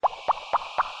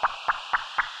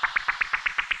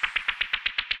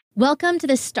Welcome to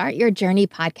the Start Your Journey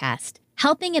podcast,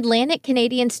 helping Atlantic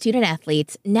Canadian student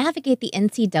athletes navigate the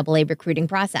NCAA recruiting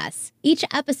process. Each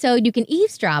episode, you can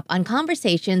eavesdrop on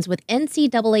conversations with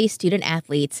NCAA student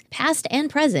athletes, past and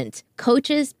present,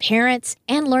 coaches, parents,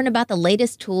 and learn about the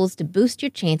latest tools to boost your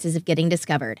chances of getting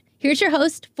discovered. Here's your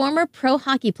host, former pro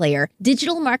hockey player,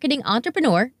 digital marketing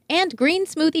entrepreneur, and green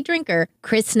smoothie drinker,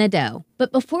 Chris Nadeau.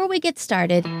 But before we get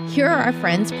started, here are our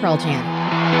friends Pearl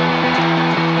Jam.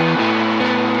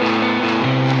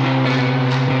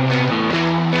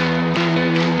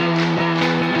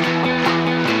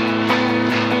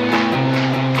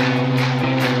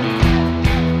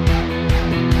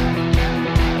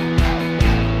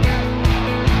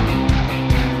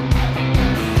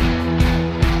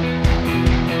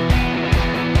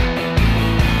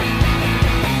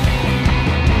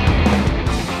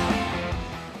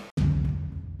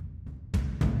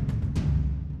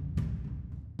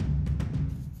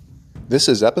 This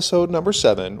is episode number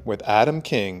 7 with Adam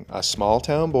King, a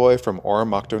small-town boy from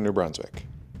Oromocto, New Brunswick.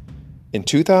 In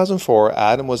 2004,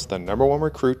 Adam was the number 1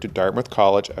 recruit to Dartmouth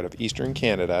College out of Eastern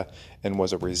Canada and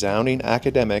was a resounding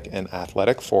academic and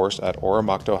athletic force at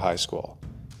Oromocto High School.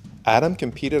 Adam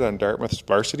competed on Dartmouth's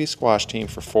varsity squash team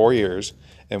for 4 years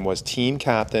and was team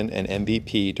captain and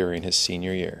MVP during his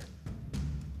senior year.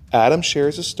 Adam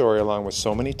shares his story along with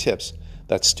so many tips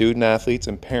that student athletes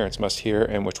and parents must hear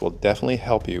and which will definitely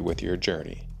help you with your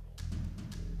journey.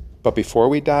 But before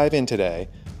we dive in today,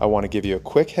 I want to give you a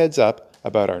quick heads up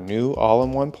about our new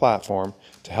all-in-one platform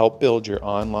to help build your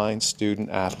online student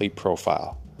athlete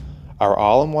profile. Our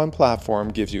all-in-one platform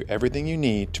gives you everything you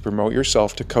need to promote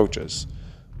yourself to coaches,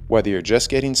 whether you're just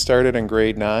getting started in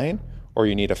grade 9 or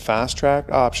you need a fast-track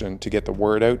option to get the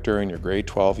word out during your grade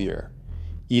 12 year.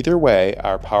 Either way,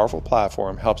 our powerful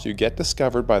platform helps you get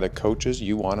discovered by the coaches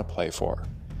you want to play for.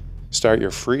 Start your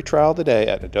free trial today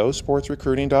at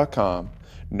nadeausportsrecruiting.com.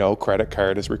 No credit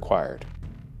card is required.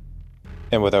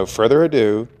 And without further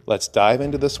ado, let's dive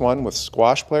into this one with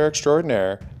squash player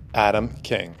extraordinaire, Adam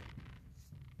King.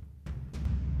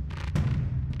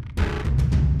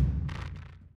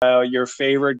 Your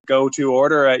favorite go-to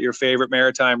order at your favorite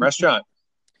maritime restaurant?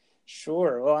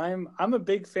 Sure. Well, I'm a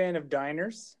big fan of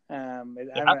diners.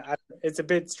 It's a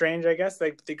bit strange, I guess,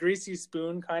 like the Greasy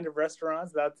Spoon kind of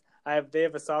restaurants. They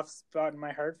have a soft spot in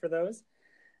my heart for those.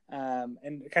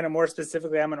 And kind of more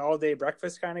specifically, I'm an all-day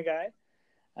breakfast kind of guy.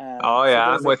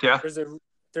 I'm with you.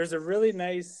 There's a really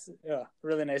nice.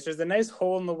 There's a nice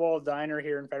hole-in-the-wall diner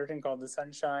here in Fredericton called the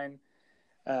Sunshine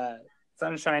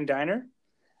Diner.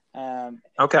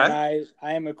 Okay.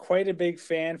 I am quite a big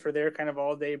fan for their kind of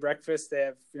all day breakfast. They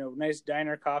have, nice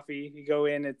diner coffee. You go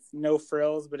in, it's no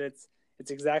frills, but it's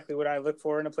exactly what I look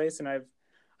for in a place. And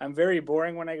I'm very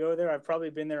boring when I go there. I've probably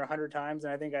been there 100 times,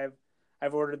 and I think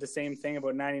I've ordered the same thing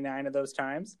about 99 of those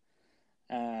times.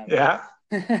 So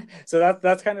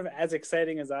that's kind of as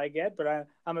exciting as I get, but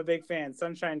I'm a big fan.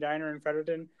 Sunshine Diner in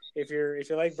Fredericton. If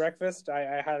you like breakfast,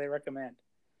 I highly recommend.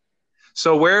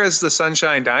 So where is the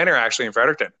Sunshine Diner actually in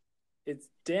Fredericton? It's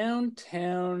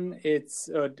downtown. It's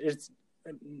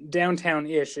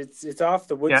downtown-ish. It's off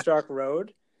the Woodstock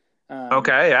Road.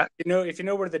 Okay, yeah. If you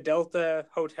know where the Delta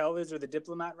Hotel is or the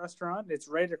Diplomat Restaurant, it's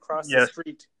right across the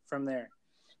street from there.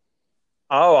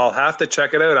 Oh, I'll have to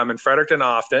check it out. I'm in Fredericton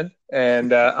often,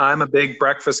 and I'm a big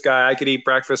breakfast guy. I could eat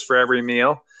breakfast for every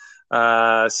meal.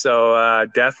 So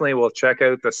definitely we'll check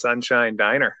out the Sunshine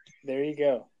Diner. There you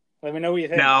go. Let me know what you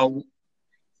think. Now,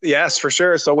 yes, for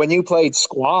sure. So when you played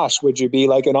squash, would you be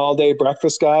like an all-day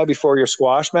breakfast guy before your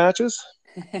squash matches?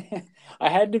 I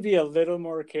had to be a little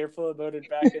more careful about it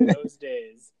back in those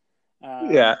days.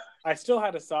 I still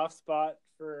had a soft spot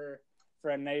for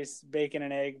a nice bacon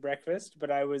and egg breakfast, but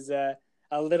I was a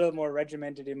little more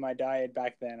regimented in my diet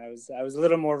back then. I was a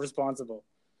little more responsible.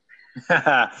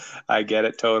 I get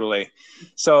it totally.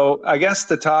 So I guess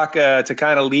to talk to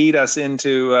kind of lead us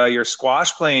into your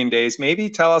squash playing days, maybe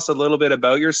tell us a little bit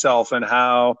about yourself and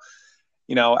how,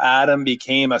 Adam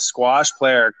became a squash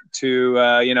player to,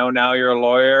 now you're a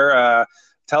lawyer.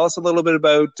 Tell us a little bit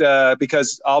about,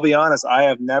 because I'll be honest, I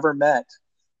have never met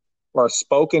or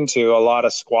spoken to a lot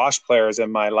of squash players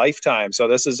in my lifetime. So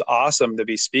this is awesome to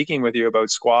be speaking with you about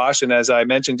squash. And as I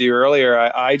mentioned to you earlier,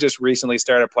 I just recently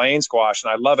started playing squash and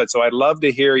I love it. So I'd love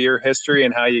to hear your history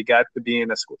and how you got to be an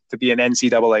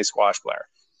NCAA squash player.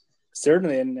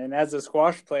 Certainly. And as a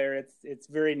squash player, it's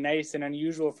very nice and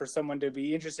unusual for someone to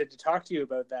be interested to talk to you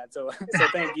about that. So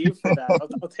thank you for that.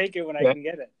 I'll take it when I can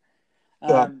get it.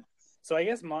 So I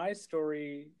guess my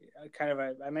story,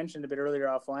 I mentioned a bit earlier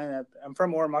offline that I'm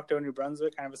from Oromocto, New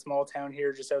Brunswick, kind of a small town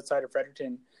here just outside of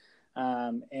Fredericton.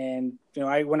 And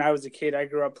when I was a kid, I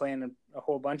grew up playing a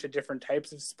whole bunch of different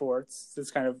types of sports.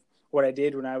 That's kind of what I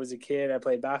did when I was a kid. I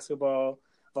played basketball,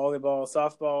 volleyball,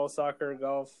 softball, soccer,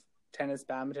 golf, tennis,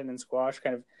 badminton, and squash.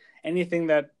 Kind of anything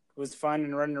that was fun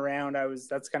and running around.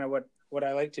 That's kind of what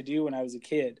I liked to do when I was a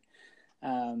kid.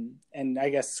 And I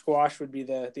guess squash would be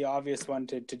the obvious one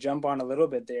to jump on a little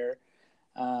bit there.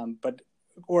 But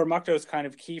Oromocto is kind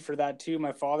of key for that too.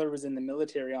 My father was in the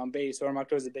military on base.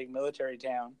 Oromocto is a big military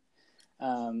town.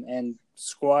 And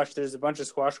squash, there's a bunch of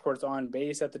squash courts on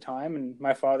base at the time. And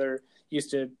my father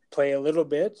used to play a little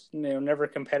bit, never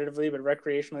competitively, but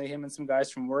recreationally. Him and some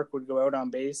guys from work would go out on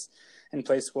base and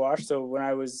play squash. So when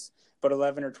I was about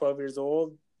 11 or 12 years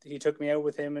old, he took me out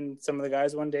with him and some of the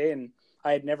guys one day. And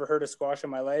I had never heard of squash in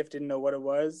my life, didn't know what it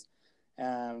was.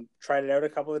 Tried it out a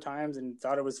couple of times and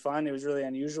thought it was fun. It was really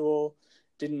unusual.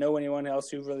 Didn't know anyone else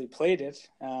who really played it.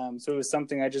 So it was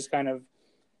something I just kind of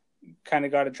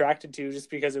got attracted to just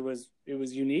because it was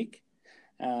unique.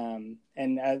 And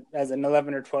as an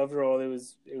 11 or 12-year-old,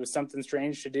 it was something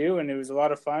strange to do, and it was a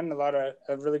lot of fun, a lot of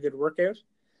a really good workout.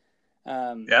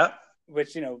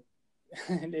 Which,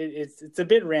 it's a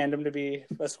bit random to be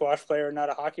a squash player, not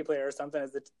a hockey player or something,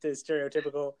 as the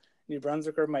stereotypical New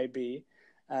Brunswicker might be.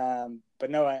 But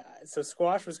no, so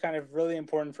squash was kind of really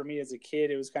important for me as a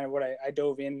kid. It was kind of what I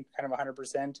dove in kind of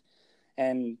 100%,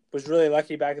 and was really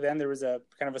lucky back then. There was a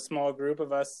kind of a small group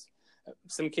of us,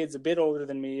 some kids a bit older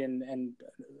than me, and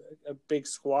a big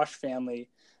squash family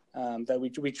that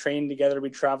we trained together. We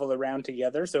traveled around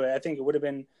together. So I think it would have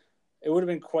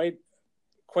been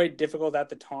quite difficult at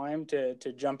the time to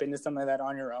jump into something like that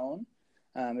on your own.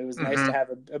 It was nice to have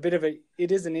a bit of it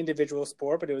is an individual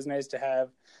sport, but it was nice to have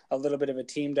a little bit of a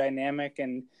team dynamic.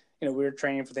 And, we were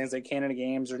training for things like Canada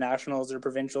Games or nationals or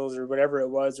provincials or whatever it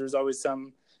was. There was always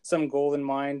some goal in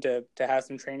mind to have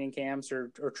some training camps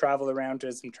or travel around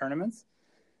to some tournaments.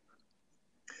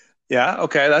 Yeah.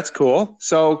 Okay. That's cool.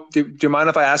 So do you mind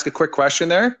if I ask a quick question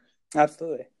there?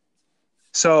 Absolutely.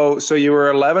 So you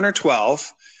were 11 or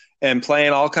 12 and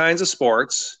playing all kinds of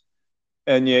sports,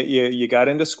 and you got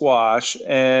into squash.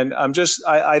 And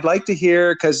I'd like to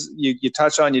hear, because you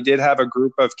touched on, you did have a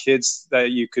group of kids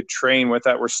that you could train with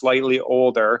that were slightly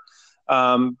older.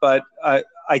 But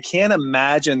I can't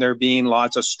imagine there being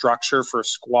lots of structure for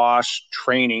squash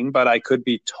training, but I could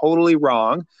be totally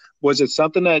wrong. Was it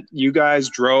something that you guys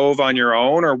drove on your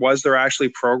own, or was there actually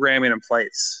programming in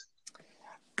place?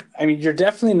 I mean, you're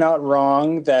definitely not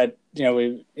wrong that,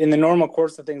 in the normal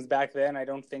course of things back then, I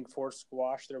don't think for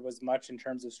squash there was much in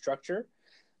terms of structure.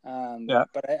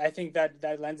 But I think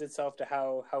that lends itself to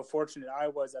how fortunate I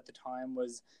was at the time.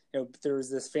 Was, there was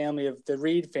this family of the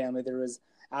Reed family. There was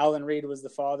Alan Reed was the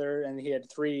father, and he had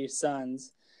three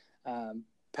sons,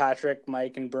 Patrick,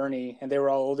 Mike, and Bernie, and they were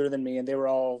all older than me, and they were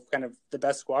all kind of the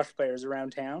best squash players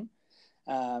around town.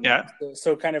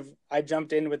 So kind of I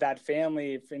jumped in with that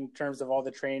family in terms of all the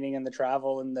training and the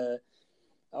travel and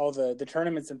all the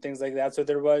tournaments and things like that. So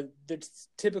there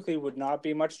typically would not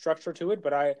be much structure to it,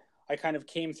 but I kind of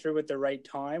came through at the right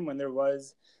time when there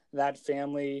was that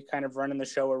family kind of running the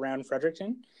show around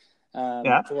Fredericton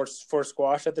for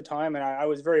squash at the time. And I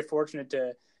was very fortunate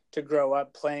to grow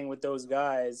up playing with those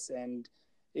guys, and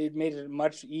it made it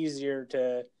much easier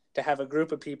to have a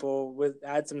group of people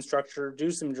add some structure,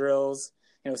 do some drills,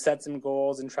 set some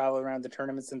goals and travel around the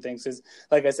tournaments and things. Because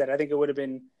like I said, I think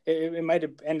it might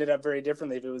have ended up very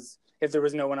differently if there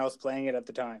was no one else playing it at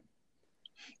the time.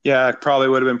 Yeah, it probably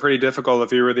would have been pretty difficult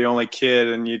if you were the only kid,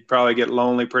 and you'd probably get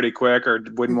lonely pretty quick, or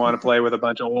wouldn't want to play with a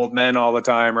bunch of old men all the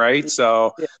time, right?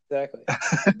 So yeah, exactly.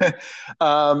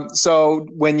 So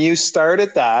when you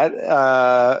started that,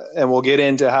 and we'll get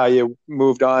into how you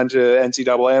moved on to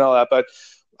NCAA and all that, but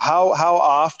how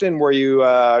often were you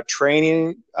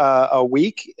training a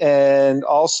week? And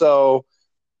also,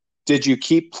 did you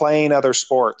keep playing other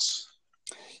sports?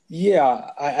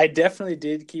 Yeah, I definitely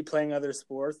did keep playing other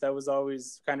sports. That was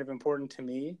always kind of important to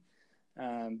me,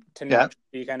 to not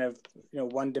be kind of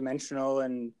one-dimensional,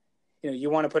 and you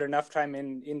want to put enough time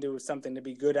into something to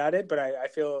be good at it. But I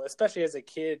feel, especially as a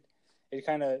kid, it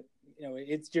kind of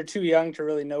you're too young to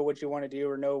really know what you want to do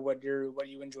or know what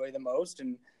you enjoy the most.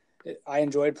 And I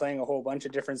enjoyed playing a whole bunch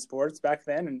of different sports back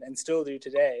then, and still do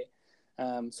today.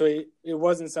 So it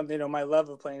wasn't something, my love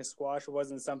of playing squash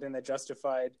wasn't something that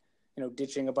justified,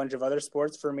 ditching a bunch of other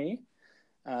sports for me.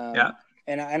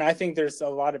 And I think there's a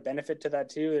lot of benefit to that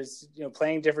too. Is,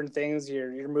 playing different things,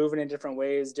 you're moving in different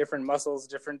ways, different muscles,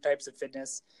 different types of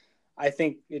fitness. I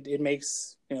think it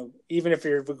makes, even if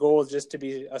your goal is just to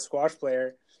be a squash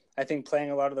player, I think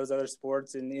playing a lot of those other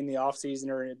sports in the off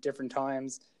season or at different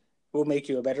times will make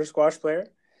you a better squash player.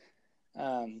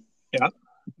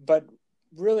 but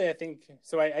really, I think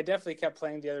so. I definitely kept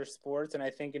playing the other sports, and I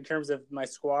think in terms of my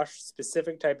squash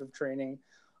specific type of training,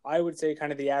 I would say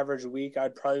kind of the average week,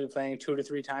 I'd probably be playing 2 to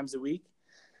 3 times a week.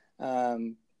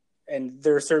 And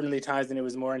there are certainly times when it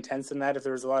was more intense than that. If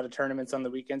there was a lot of tournaments on the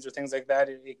weekends or things like that,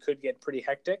 it could get pretty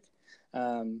hectic.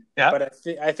 But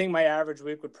I think my average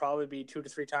week would probably be 2 to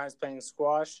 3 times playing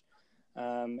squash.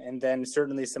 And then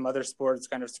certainly some other sports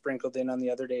kind of sprinkled in on the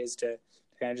other days to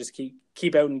kind of just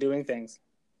keep out and doing things.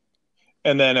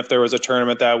 And then if there was a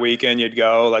tournament that weekend, you'd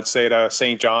go, let's say, to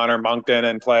St. John or Moncton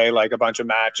and play like a bunch of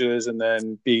matches and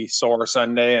then be sore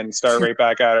Sunday and start right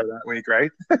back at it that week,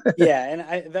 right? Yeah,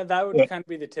 and that would kind of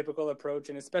be the typical approach.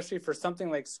 And especially for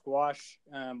something like squash,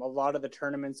 a lot of the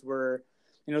tournaments were,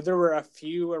 there were a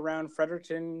few around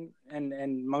Fredericton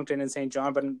and Moncton and St.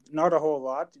 John, but not a whole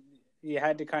lot. You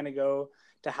had to kind of go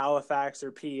to Halifax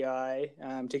or PEI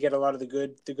to get a lot of the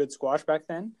good squash back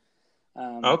then.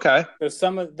 Okay.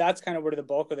 So that's kind of where the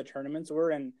bulk of the tournaments were,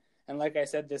 and like I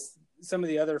said, some of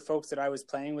the other folks that I was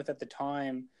playing with at the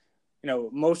time,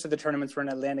 most of the tournaments were in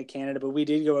Atlantic Canada, but we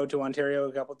did go out to Ontario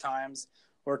a couple of times,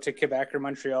 or to Quebec or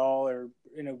Montreal, or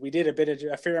we did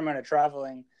a fair amount of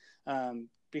traveling,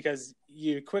 because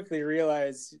you quickly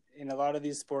realize in a lot of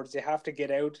these sports you have to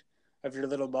get out of your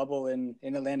little bubble in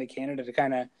Atlantic Canada to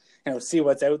kind of see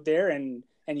what's out there, and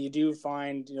you do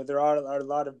find there are a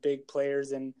lot of big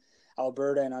players in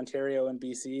Alberta and Ontario and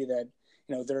BC that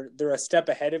they're a step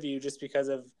ahead of you just because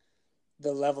of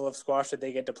the level of squash that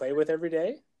they get to play with every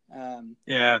day.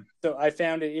 So I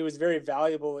found it was very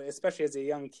valuable, especially as a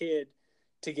young kid,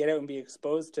 to get out and be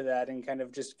exposed to that and kind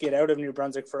of just get out of New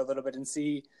Brunswick for a little bit and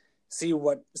see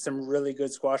what some really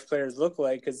good squash players look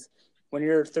like. Because when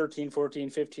you're 13, 14,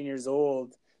 15 years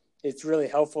old, it's really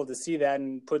helpful to see that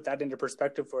and put that into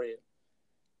perspective for you.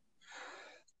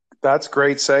 That's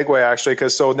great segue, actually,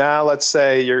 because so now let's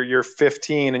say you're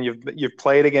 15 and you've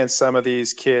played against some of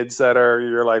these kids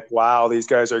you're like, wow, these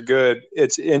guys are good.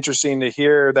 It's interesting to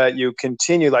hear that you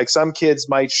continue. Like, some kids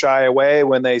might shy away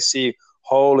when they see,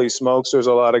 holy smokes, there's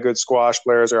a lot of good squash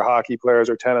players or hockey players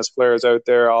or tennis players out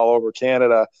there all over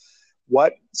Canada.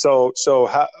 So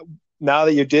how, now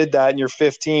that you did that and you're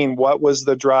 15, what was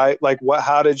the drive? Like,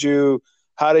 how did you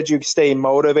stay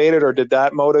motivated, or did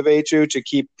that motivate you to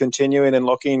keep continuing and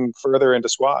looking further into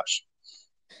squash?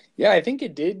 Yeah, I think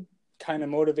it did kind of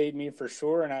motivate me for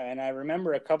sure. And I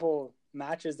remember a couple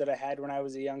matches that I had when I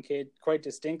was a young kid quite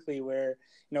distinctly where,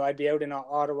 I'd be out in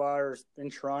Ottawa or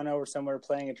in Toronto or somewhere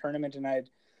playing a tournament, and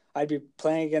I'd be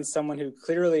playing against someone who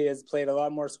clearly has played a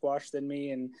lot more squash than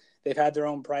me, and they've had their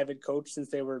own private coach since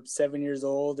they were 7 years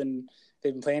old, and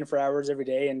they've been playing for hours every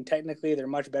day, and technically they're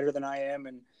much better than I am,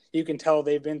 and you can tell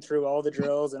they've been through all the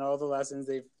drills and all the lessons.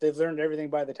 They've learned everything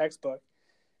by the textbook,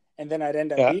 and then I'd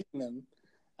end up beating them.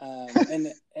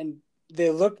 And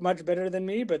they looked much better than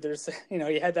me, but there's,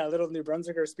 you had that little New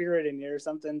Brunswicker spirit in you or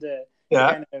something to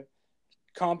kind of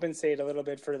compensate a little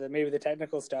bit for maybe the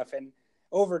technical stuff. And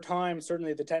over time,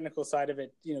 certainly the technical side of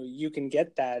it, you can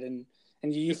get that, and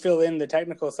you fill in the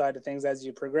technical side of things as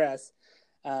you progress.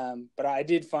 But I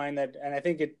did find that, and I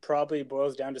think it probably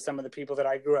boils down to some of the people that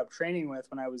I grew up training with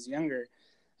when I was younger.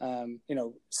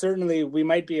 Certainly we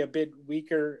might be a bit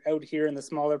weaker out here in the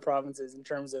smaller provinces in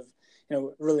terms of,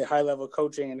 really high level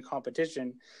coaching and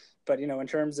competition. But, in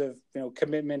terms of,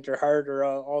 commitment or heart or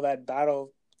all that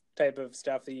battle type of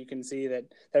stuff that you can see that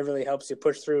really helps you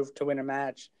push through to win a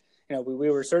match. We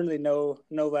were certainly no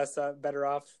less better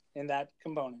off in that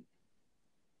component.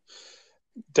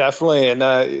 Definitely. And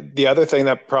the other thing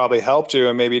that probably helped you,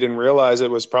 and maybe you didn't realize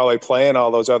it, was probably playing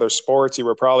all those other sports. You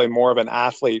were probably more of an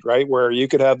athlete, right? Where you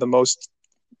could have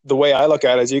the way I look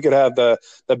at it is you could have the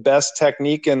best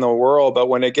technique in the world, but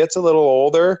when it gets a little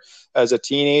older as a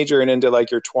teenager and into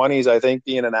like your 20s, I think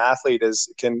being an athlete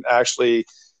can actually,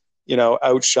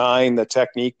 outshine the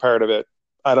technique part of it.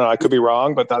 I don't know. I could be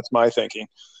wrong, but that's my thinking.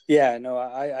 Yeah, no,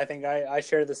 I think I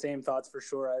share the same thoughts for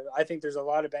sure. I think there's a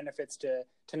lot of benefits to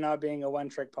not being a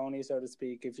one-trick pony, so to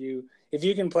speak. If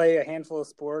you can play a handful of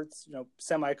sports,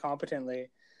 semi-competently,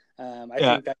 I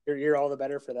think that you're all the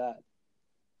better for that.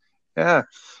 Yeah.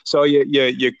 So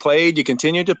you played, you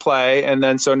continued to play, and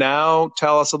then so now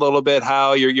tell us a little bit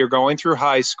how you're going through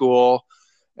high school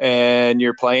and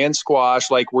you're playing squash.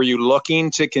 Like, were you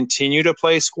looking to continue to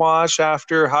play squash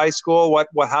after high school?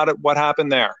 What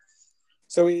happened there?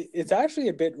 So it's actually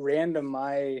a bit random.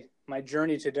 My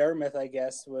journey to Dartmouth, I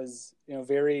guess, was,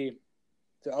 a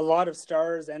lot of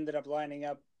stars ended up lining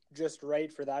up just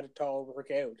right for that to all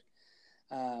work out.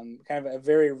 Kind of a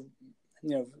very,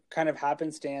 kind of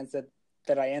happenstance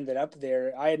that I ended up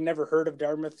there. I had never heard of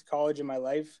Dartmouth College in my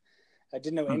life. I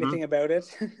didn't know anything about it.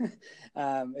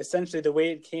 Essentially, the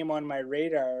way it came on my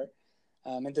radar,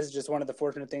 and this is just one of the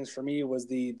fortunate things for me, was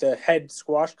the head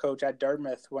squash coach at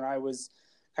Dartmouth when I was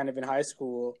kind of in high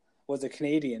school was a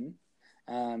Canadian.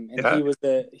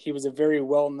 He was a very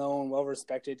well-known,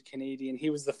 well-respected Canadian. He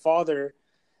was the father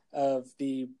of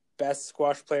the best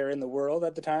squash player in the world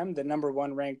at the time, the number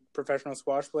one ranked professional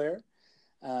squash player.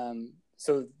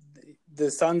 So the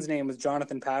son's name was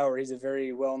Jonathan Power. He's a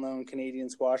very well-known Canadian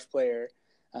squash player.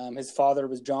 His father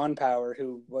was John Power,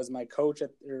 who was my coach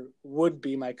or would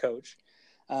be my coach.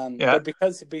 But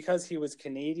because he was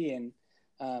Canadian,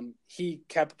 he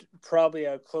kept probably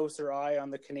a closer eye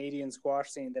on the Canadian squash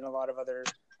scene than a lot of other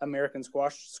American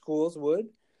squash schools would.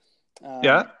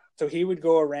 So he would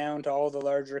go around to all the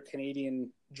larger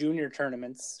Canadian junior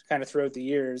tournaments kind of throughout the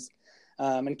years,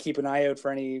 and keep an eye out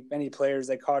for any players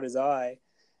that caught his eye.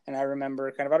 And I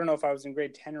remember I don't know if I was in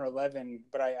grade 10 or 11,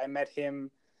 but I met him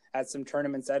at some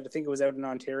tournaments. I think it was out in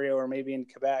Ontario or maybe in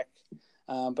Quebec.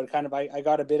 But I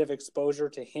got a bit of exposure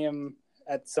to him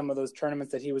at some of those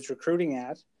tournaments that he was recruiting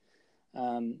at.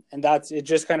 And it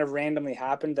just kind of randomly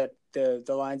happened that the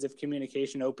lines of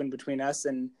communication opened between us,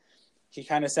 and he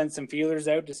kind of sent some feelers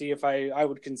out to see if I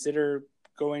would consider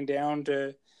going down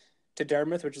to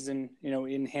Dartmouth, which is in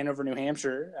Hanover, New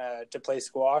Hampshire, to play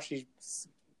squash. He,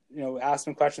 asked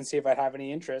some questions, see if I'd have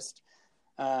any interest.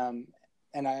 And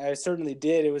I certainly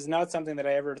did. It was not something that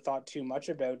I ever thought too much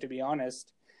about, to be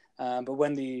honest. But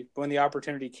when the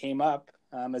opportunity came up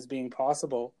as being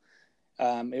possible,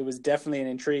 it was definitely an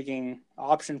intriguing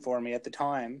option for me at the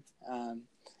time.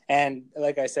 And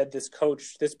like I said, this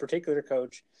particular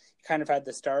coach, kind of had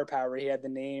the star power. He had the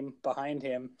name behind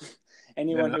him.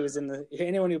 Anyone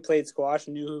who played squash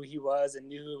knew who he was and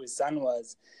knew who his son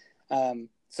was.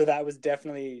 So that was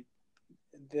definitely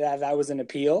that was an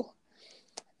appeal.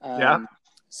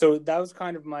 So that was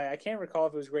kind of I can't recall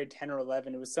if it was grade 10 or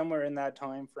 11. It was somewhere in that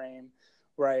time frame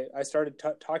where I started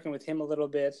talking with him a little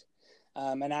bit.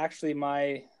 And actually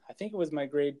I think it was my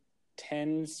grade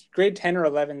 10 or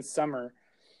 11 summer.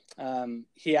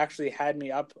 He actually had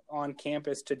me up on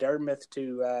campus to Dartmouth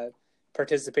to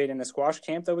participate in a squash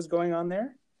camp that was going on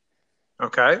there.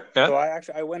 Okay. Yeah.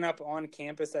 So I went up on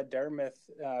campus at Dartmouth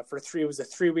it was a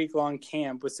 3-week long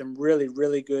camp with some really,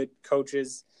 really good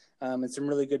coaches and some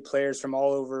really good players from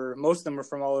all over. Most of them were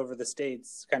from all over the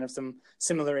States, kind of some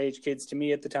similar age kids to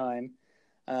me at the time.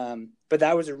 But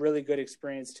that was a really good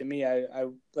experience to me. I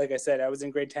like I said, I was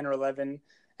in grade 10 or 11,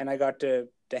 and I got to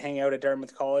hang out at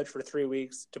Dartmouth College for 3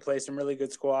 weeks to play some really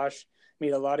good squash,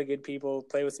 meet a lot of good people,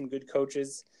 play with some good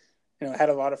coaches. Had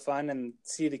a lot of fun and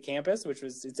see the campus,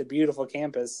 it's a beautiful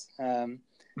campus.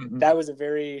 That was a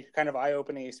very kind of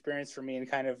eye-opening experience for me, and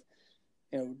kind of,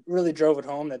 really drove it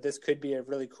home that this could be a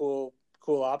really cool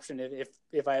option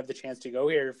if I have the chance to go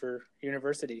here for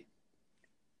university.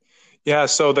 Yeah.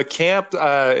 So the camp,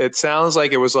 it sounds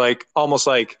like it was almost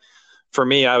like, for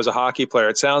me, I was a hockey player.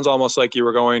 It sounds almost like you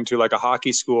were going to a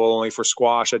hockey school only for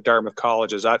squash at Dartmouth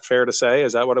College. Is that fair to say?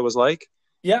 Is that what it was like?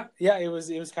 Yeah. It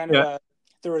was kind of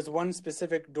there was one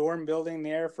specific dorm building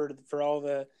there for all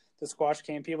the squash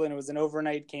camp people, and it was an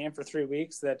overnight camp for 3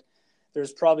 weeks. That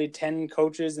there's probably 10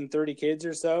 coaches and 30 kids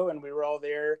or so, and we were all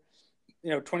there.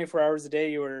 24 hours a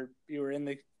day. You were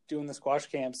doing the squash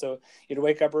camp, so you'd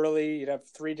wake up early. You'd have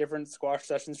 3 different squash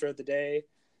sessions throughout the day.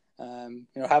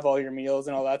 Have all your meals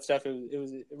and all that stuff. It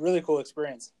was a really cool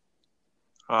experience.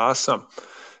 Awesome.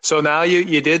 So now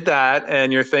you did that,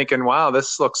 and you're thinking, wow,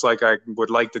 this looks like I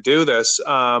would like to do this.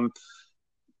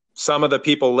 Some of the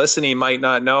people listening might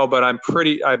not know, but I'm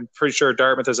pretty sure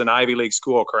Dartmouth is an Ivy League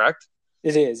school, correct?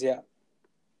 It is, yeah.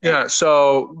 Yeah.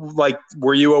 So,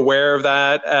 were you aware of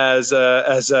that as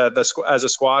a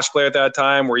squash player at that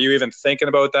time? Were you even thinking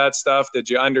about that stuff? Did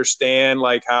you understand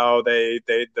how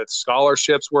the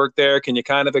scholarships work there? Can you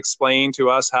kind of explain to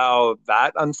us how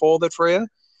that unfolded for you?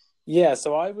 Yeah.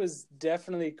 So I was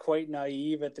definitely quite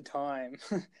naive at the time,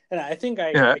 and I think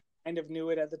I kind of knew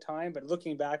it at the time. But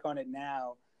looking back on it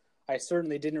now, I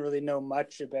certainly didn't really know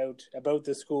much about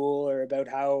the school or about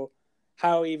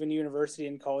how even university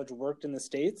and college worked in the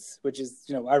States, which is,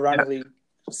 ironically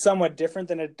somewhat different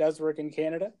than it does work in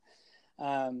Canada.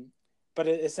 But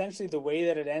essentially the way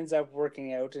that it ends up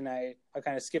working out, and I'm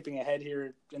kind of skipping ahead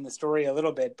here in the story a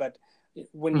little bit, but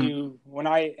when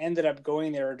I ended up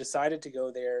going there or decided to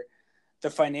go there, the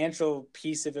financial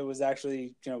piece of it was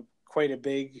actually, quite a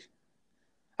big,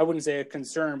 I wouldn't say a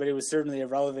concern, but it was certainly a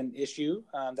relevant issue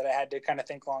that I had to kind of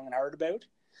think long and hard about.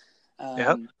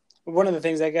 One of the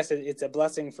things, I guess it's a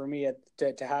blessing for me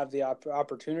to have the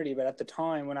opportunity, but at the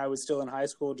time when I was still in high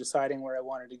school deciding where I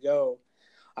wanted to go,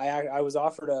 I was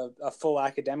offered a full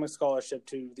academic scholarship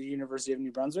to the University of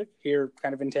New Brunswick here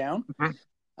kind of in town. Mhm.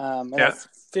 And Yeah. that's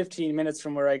 15 minutes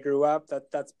from where I grew up.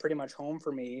 That's pretty much home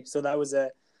for me. So that was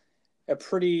a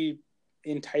pretty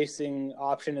enticing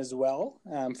option as well,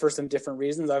 for some different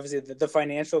reasons. Obviously, the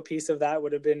financial piece of that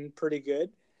would have been pretty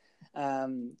good.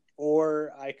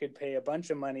 Or I could pay a bunch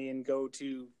of money and go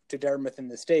to Dartmouth in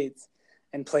the States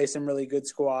and play some really good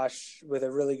squash with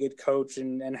a really good coach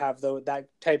and have that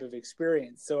type of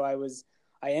experience. So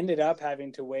I ended up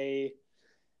having to weigh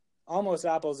almost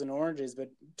apples and oranges,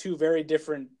 but two very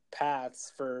different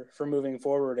paths for moving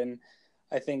forward. And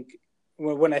I think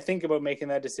when I think about making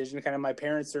that decision, kind of my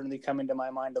parents certainly come into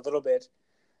my mind a little bit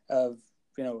of,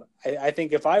 I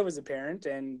think if I was a parent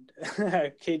and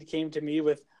a kid came to me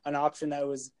with an option that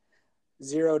was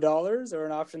 $0 or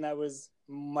an option that was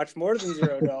much more than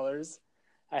 $0,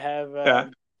 I have,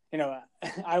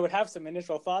 I would have some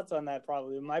initial thoughts on that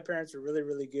probably. My parents were really,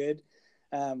 really good.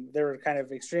 They were kind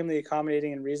of extremely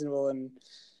accommodating and reasonable and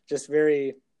just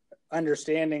very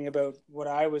understanding about what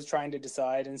I was trying to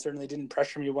decide, and certainly didn't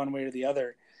pressure me one way or the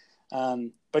other.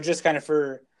 But just kind of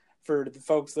for the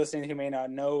folks listening who may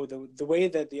not know, the way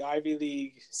that the Ivy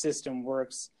League system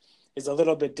works is a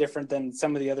little bit different than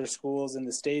some of the other schools in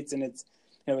the States, and it's,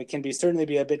 it can certainly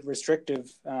be a bit restrictive.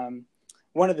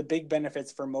 One of the big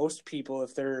benefits for most people,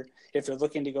 if they're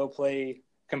looking to go play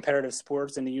competitive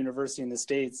sports in a university in the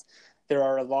States, there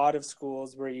are a lot of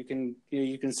schools where you can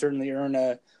certainly earn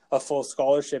a full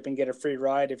scholarship and get a free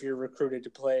ride if you're recruited to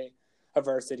play a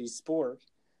varsity sport,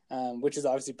 which is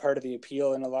obviously part of the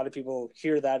appeal. And a lot of people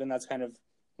hear that, and that's kind of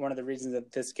one of the reasons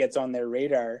that this gets on their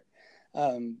radar.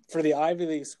 For the Ivy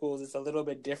League schools, it's a little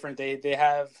bit different. They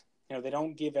have, they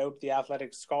don't give out the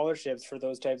athletic scholarships for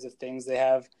those types of things. They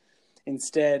have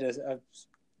instead a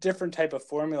different type of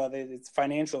formula. It's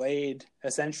financial aid,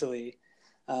 essentially.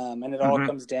 And it all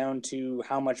comes down to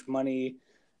how much money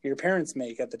your parents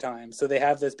make at the time. So they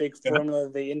have this big formula.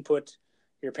 They input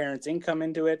your parents' income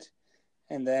into it.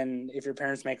 And then if your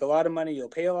parents make a lot of money, you'll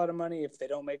pay a lot of money. If they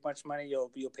don't make much money,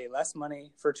 you'll pay less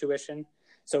money for tuition.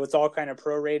 So it's all kind of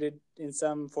prorated in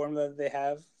some formula that they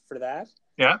have for that.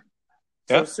 Yeah.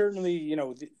 So certainly,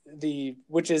 the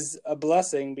which is a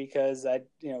blessing, because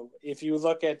if you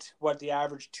look at what the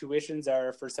average tuitions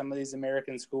are for some of these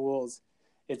American schools,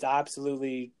 it's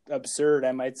absolutely absurd,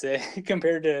 I might say,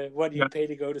 compared to what you pay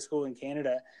to go to school in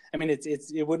Canada. I mean,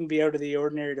 it wouldn't be out of the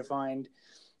ordinary to find,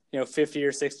 $50,000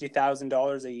 or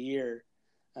 $60,000 a year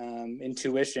in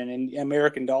tuition, in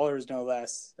American dollars, no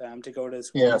less, to go to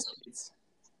school. Yes.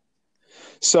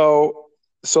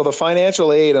 So the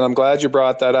financial aid, and I'm glad you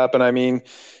brought that up. And I mean,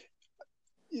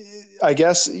 I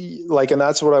guess and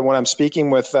that's when I'm speaking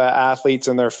with athletes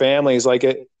and their families,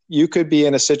 you could be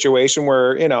in a situation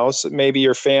where, maybe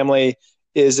your family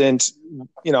isn't,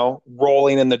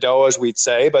 rolling in the dough, as we'd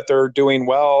say, but they're doing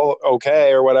well,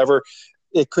 okay, or whatever.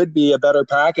 It could be a better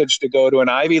package to go to an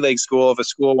Ivy League school if a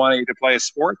school wanted you to play a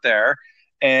sport there,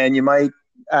 and you might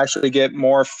actually get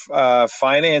more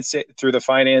finance through the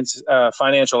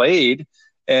financial aid,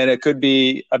 and it could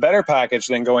be a better package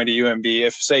than going to UNB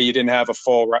if, say, you didn't have a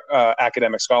full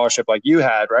academic scholarship like you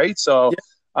had, right? So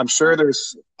I'm sure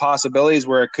there's possibilities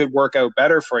where it could work out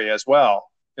better for you as well.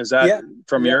 Is that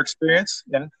from your experience?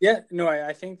 Yeah. Yeah. No,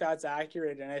 I think that's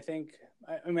accurate. And I think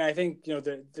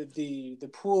the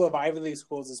pool of Ivy League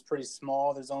schools is pretty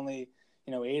small. There's only,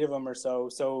 8 of them or so.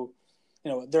 So,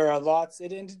 there are lots.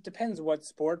 It depends what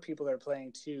sport people are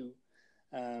playing too.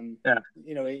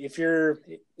 If you're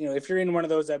in one of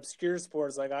those obscure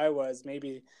sports like I was,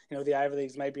 maybe, the Ivy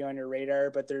Leagues might be on your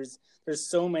radar, but there's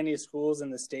so many schools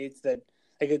in the States that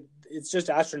it's just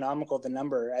astronomical, the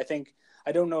number.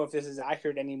 I don't know if this is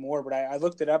accurate anymore, but I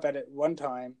looked it up at one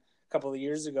time a couple of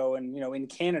years ago, and in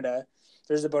Canada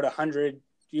there's about 100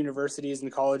 universities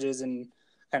and colleges and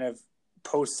kind of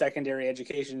post-secondary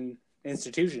education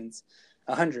institutions,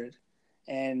 100,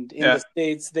 and in the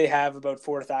States they have about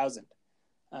 4,000.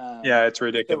 It's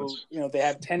ridiculous. So, they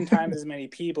have 10 times as many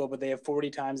people, but they have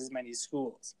 40 times as many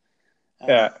schools.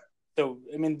 So,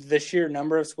 I mean, the sheer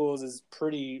number of schools is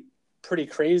pretty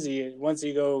crazy once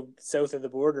you go south of the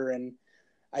border. And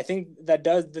I think that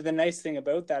the nice thing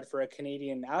about that for a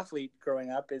Canadian athlete growing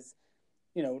up is,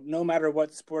 no matter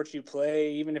what sports you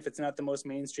play, even if it's not the most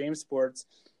mainstream sports,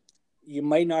 you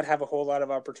might not have a whole lot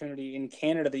of opportunity in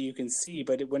Canada that you can see.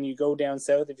 But when you go down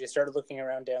south, if you start looking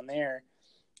around down there,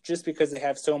 just because they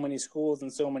have so many schools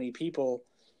and so many people,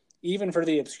 even for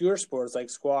the obscure sports like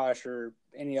squash or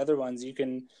any other ones,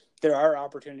 there are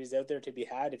opportunities out there to be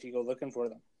had if you go looking for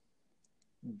them.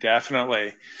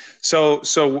 Definitely. So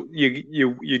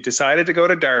you decided to go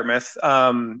to Dartmouth.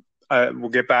 we'll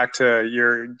get back to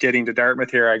your getting to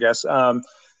Dartmouth here, I guess.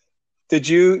 Did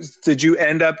you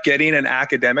end up getting an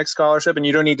academic scholarship? And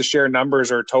you don't need to share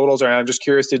numbers or totals. Or I'm just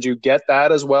curious, did you get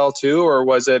that as well too, or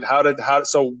was it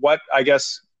so what? I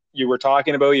guess you were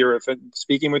talking about, you were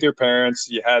speaking with your parents.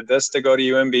 You had this to go to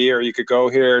UNB, or you could go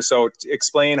here. So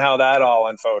explain how that all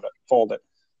unfolded.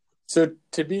 So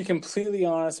to be completely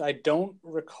honest, I don't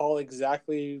recall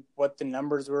exactly what the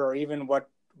numbers were, or even what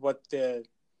the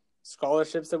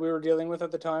scholarships that we were dealing with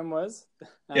at the time was.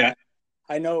 Yeah.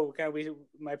 I know kind of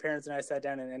my parents and I sat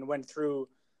down and went through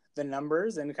the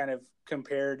numbers and kind of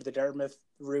compared the Dartmouth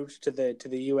route to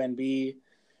the UNB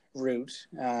route.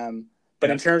 But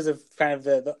in terms of kind of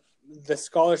the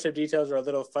scholarship details are a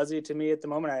little fuzzy to me at the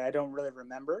moment. I don't really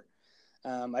remember.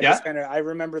 I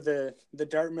remember the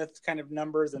Dartmouth kind of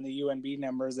numbers and the UNB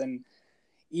numbers, and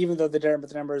even though the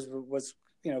Dartmouth numbers was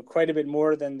quite a bit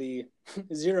more than the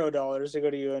 $0 to go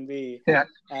to UNB. Yeah.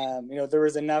 There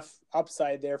was enough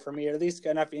upside there for me, or at least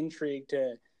enough intrigue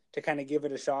to kind of give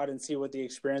it a shot and see what the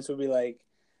experience would be like,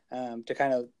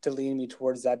 to lean me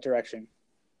towards that direction.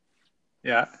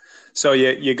 Yeah. So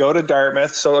you go to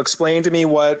Dartmouth. So explain to me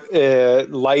what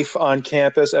life on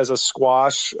campus as a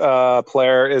squash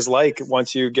player is like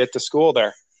once you get to school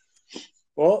there.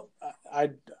 Well,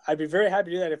 I'd be very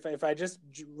happy to do that if I just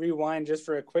rewind just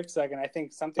for a quick second. I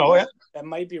think something that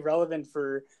might be relevant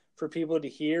for people to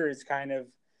hear is kind of,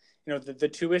 the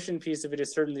tuition piece of it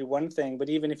is certainly one thing, but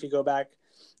even if you go back,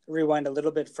 rewind a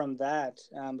little bit from that,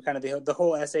 kind of the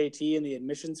whole SAT and the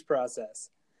admissions process.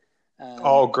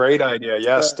 Great idea.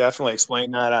 Yes, definitely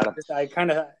explain that, Adam.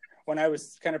 When I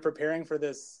was kind of preparing for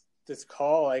this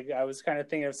call, I was kind of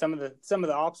thinking of some of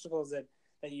the obstacles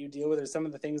that you deal with, or some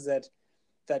of the things that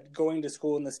going to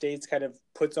school in the States kind of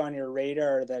puts on your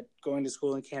radar that going to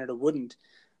school in Canada wouldn't.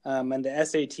 And the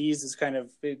SATs is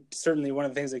certainly one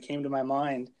of the things that came to my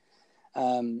mind.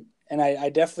 And I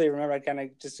definitely remember, I kind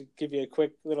of just to give you a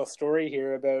quick little story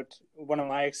here about one of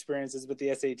my experiences with the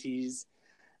SATs,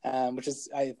 which is,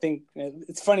 I think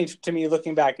it's funny to me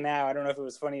looking back now. I don't know if it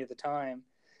was funny at the time.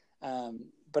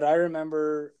 But I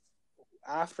remember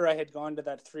after I had gone to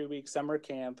that 3-week summer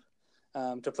camp,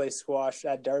 to play squash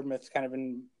at Dartmouth, kind of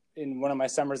in one of my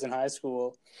summers in high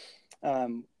school.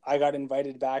 I got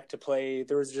invited back to play.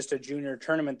 There was just a junior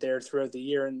tournament there throughout the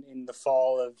year in the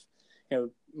fall of,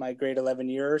 my grade 11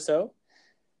 year or so.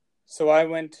 So I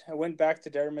went back to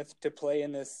Dartmouth to play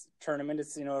in this tournament.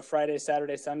 It's, a Friday,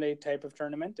 Saturday, Sunday type of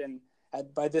tournament. And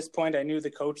by this point, I knew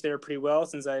the coach there pretty well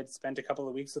since I had spent a couple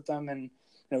of weeks with them and,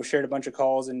 shared a bunch of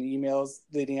calls and emails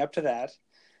leading up to that.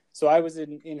 So I was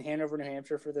in Hanover, New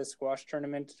Hampshire for this squash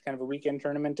tournament, kind of a weekend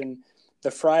tournament. And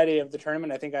the Friday of the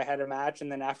tournament, I think I had a match. And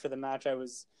then after the match,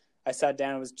 I sat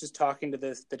down and was just talking to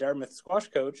the Dartmouth squash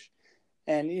coach.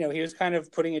 And, he was kind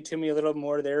of putting it to me a little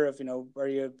more there of, are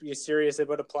you serious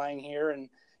about applying here? And,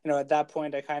 at that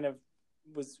point, I kind of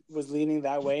was leaning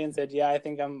that way and said, yeah, I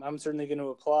think I'm certainly going to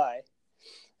apply.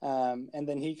 And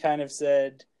then he kind of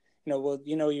said, well,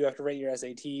 you have to write your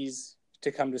SATs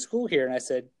to come to school here. And I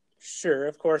said, sure,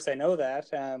 of course, I know that.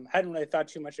 Hadn't really thought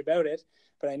too much about it,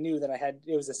 but I knew that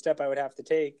it was a step I would have to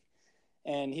take.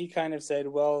 And he kind of said,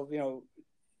 well,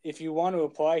 if you want to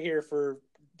apply here for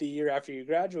the year after you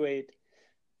graduate,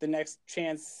 the last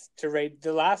chance for you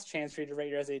to write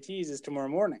your SATs is tomorrow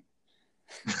morning.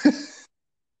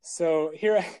 So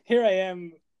here I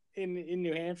am in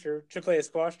New Hampshire to play a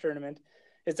squash tournament.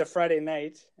 It's a Friday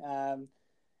night,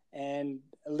 and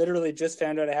literally just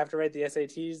found out I have to write the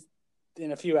SATs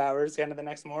in a few hours, kind of the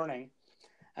next morning.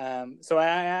 So I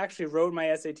actually wrote my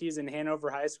SATs in Hanover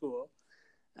High School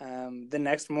the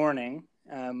next morning.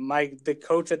 The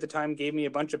coach at the time gave me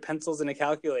a bunch of pencils and a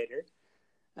calculator.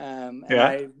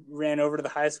 I ran over to the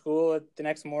high school the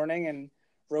next morning and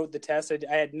wrote the test.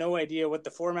 I had no idea what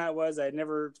the format was. I had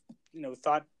never,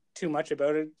 thought too much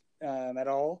about it at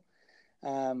all.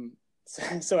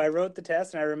 So I wrote the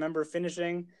test, and I remember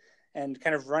finishing and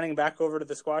kind of running back over to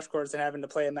the squash courts and having to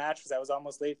play a match because I was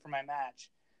almost late for my match.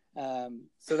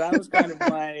 So that was kind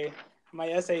of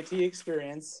my SAT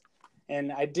experience.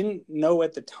 And I didn't know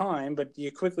at the time, but you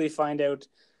quickly find out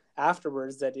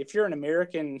afterwards that if you're an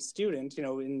American student,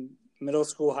 in middle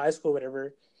school, high school,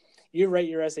 whatever, you write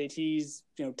your SATs,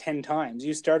 10 times.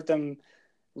 You start them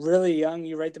really young.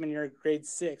 You write them in your grade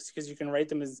 6 because you can write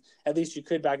them at least you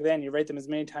could back then. You write them as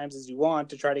many times as you want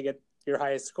to try to get your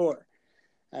highest score.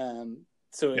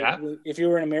 If you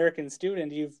were an American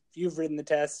student, you've written the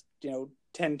test,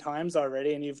 10 times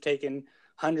already, and you've taken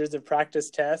hundreds of practice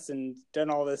tests and done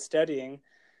all this studying.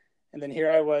 And then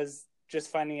here I was just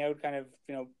finding out kind of,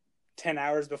 10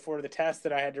 hours before the test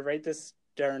that I had to write this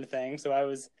darn thing. So I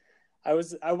was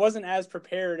I wasn't as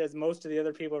prepared as most of the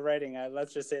other people writing.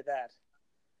 Let's just say that.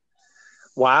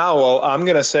 Wow. Well, I'm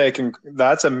going to say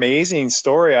that's amazing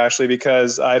story, actually,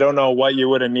 because I don't know what you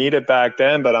would have needed back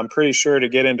then, but I'm pretty sure to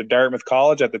get into Dartmouth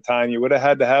College at the time, you would have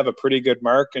had to have a pretty good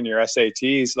mark in your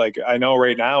SATs. Like I know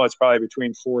right now it's probably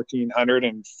between 1,400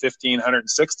 and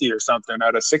 1,560 or something out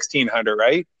of 1,600,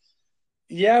 right?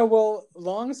 Yeah, well,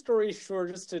 long story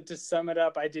short, just to sum it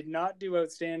up, I did not do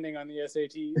outstanding on the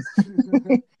SATs.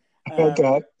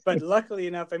 Okay. But luckily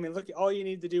enough, I mean, look, all you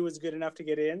need to do was good enough to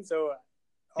get in. So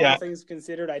all Yeah. things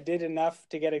considered, I did enough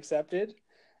to get accepted.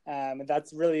 And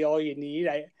that's really all you need.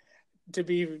 To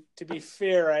be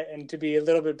fair, and to be a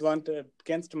little bit blunt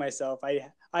against myself,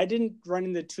 I didn't run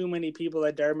into too many people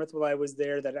at Dartmouth while I was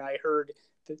there that I heard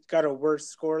that got a worse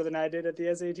score than I did at the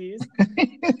SATs.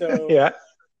 So Yeah.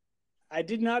 I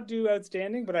did not do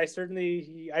outstanding, but I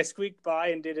squeaked by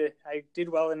and I did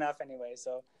well enough anyway.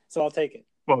 So I'll take it.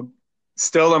 Well,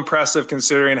 still impressive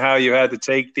considering how you had to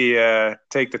take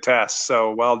the test.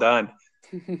 So well done.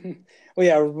 Well,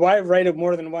 yeah, why write it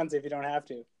more than once if you don't have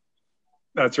to?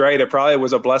 That's right. It probably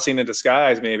was a blessing in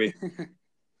disguise, maybe.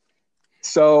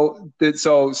 So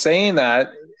saying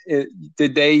that,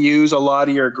 did they use a lot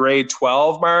of your grade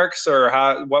 12 marks, or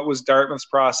what was Dartmouth's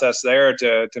process there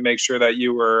to make sure that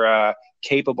you were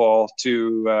capable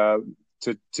to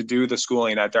do the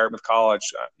schooling at Dartmouth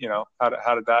College? How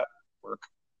did that work?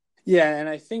 Yeah, and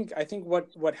I think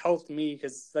what helped me,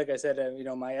 because like I said,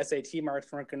 my SAT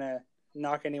marks weren't going to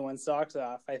knock anyone's socks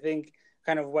off. I think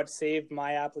kind of what saved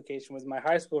my application was my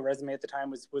high school resume at the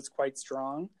time was quite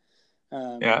strong.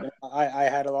 Yeah. I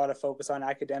had a lot of focus on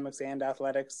academics and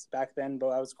athletics back then, but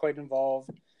I was quite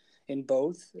involved in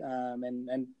both,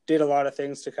 and did a lot of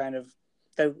things to kind of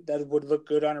that would look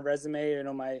good on a resume.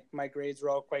 My grades were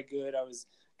all quite good. I was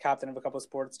captain of a couple of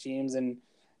sports teams and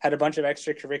had a bunch of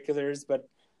extracurriculars, but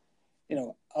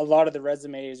a lot of the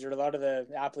resumes or a lot of the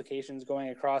applications going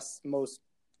across most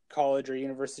college or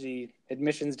university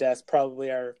admissions desks probably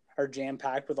are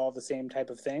jam-packed with all the same type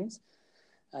of things.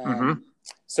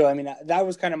 So, I mean, that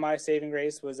was kind of my saving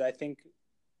grace was, I think,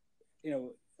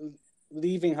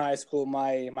 leaving high school,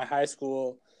 my high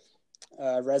school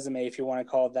resume, if you want to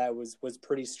call it that, was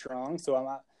pretty strong.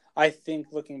 So I think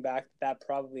looking back, that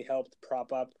probably helped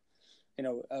prop up,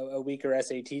 a weaker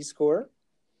SAT score.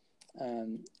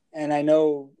 And I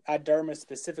know at Dartmouth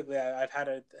specifically, I've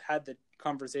had the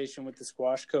conversation with the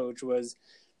squash coach was,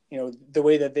 the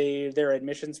way that their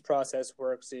admissions process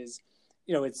works is,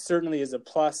 it certainly is a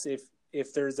plus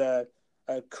if there's a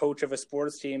coach of a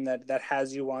sports team that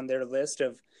has you on their list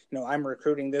of, I'm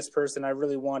recruiting this person. I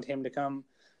really want him to come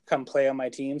play on my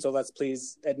team. So let's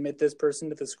please admit this person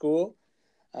to the school.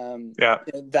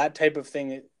 That type of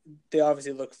thing, they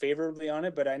obviously look favorably on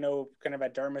it, but I know kind of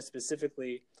at Dartmouth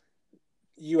specifically,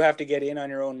 you have to get in on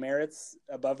your own merits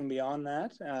above and beyond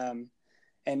that.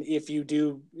 And if you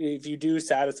do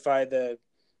satisfy the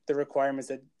requirements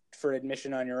that for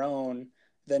admission on your own,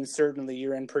 then certainly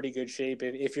you're in pretty good shape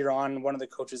if you're on one of the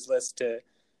coaches' list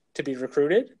to be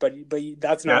recruited. But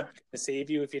that's not going to save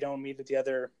you if you don't meet the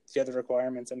other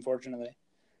requirements, unfortunately.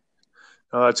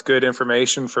 Oh, that's good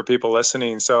information for people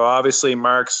listening. So obviously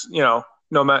marks,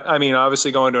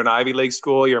 obviously going to an Ivy League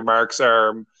school, your marks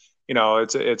are,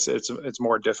 it's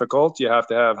more difficult. You have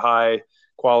to have high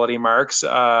quality marks.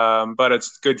 But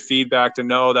it's good feedback to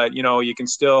know that,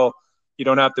 you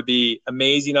don't have to be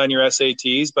amazing on your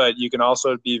SATs, but you can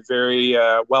also be very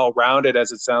well-rounded,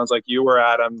 as it sounds like you were,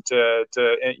 Adam,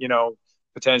 to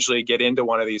potentially get into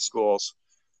one of these schools.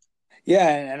 Yeah,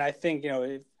 and I think,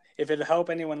 if it'll help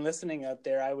anyone listening out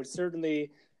there, I would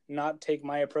certainly not take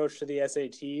my approach to the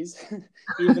SATs,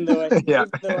 even though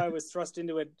I was thrust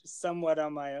into it somewhat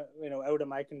on my, out of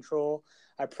my control.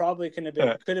 I probably could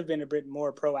have been a bit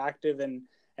more proactive and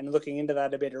looking into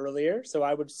that a bit earlier. So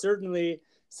I would certainly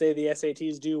say the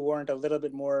SATs do warrant a little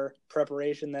bit more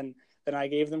preparation than I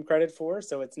gave them credit for.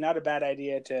 So it's not a bad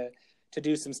idea to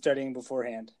do some studying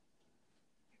beforehand.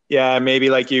 Yeah, maybe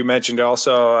like you mentioned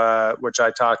also, which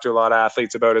I talk to a lot of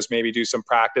athletes about, is maybe do some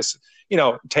practice,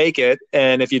 take it.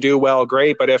 And if you do well,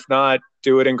 great. But if not,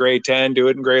 do it in grade 10, do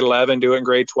it in grade 11, do it in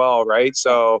grade 12, right?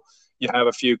 So you have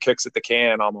a few kicks at the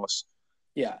can almost.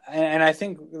 Yeah, and I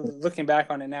think looking back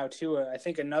on it now too, I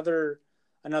think another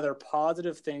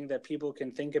positive thing that people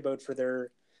can think about for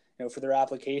their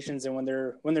applications and when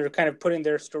they're kind of putting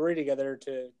their story together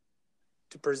to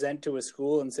present to a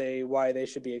school and say why they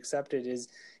should be accepted is,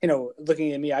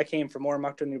 looking at me, I came from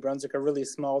Oromocto, New Brunswick, a really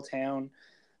small town.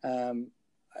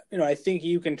 I think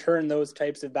you can turn those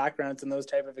types of backgrounds and those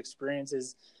type of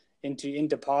experiences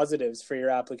into positives for your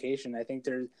application. I think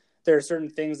there are certain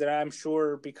things that I'm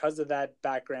sure, because of that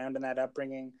background and that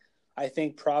upbringing, I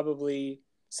think probably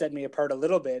set me apart a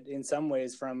little bit in some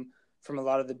ways from a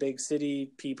lot of the big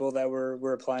city people that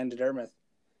were applying to Dartmouth.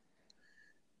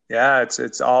 Yeah,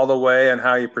 it's all the way and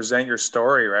how you present your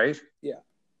story, right?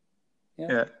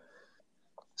 Yeah.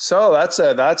 So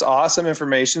that's awesome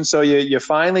information. So you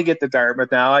finally get to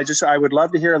Dartmouth now. I would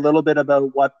love to hear a little bit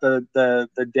about what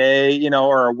the day,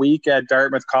 or a week at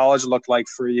Dartmouth College looked like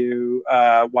for you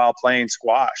while playing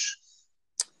squash.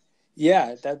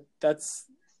 Yeah, that's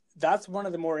one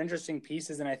of the more interesting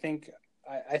pieces, and I think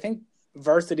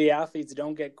varsity athletes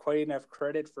don't get quite enough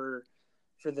credit for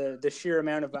the sheer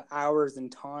amount of hours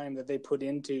and time that they put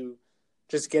into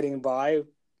just getting by,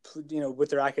 with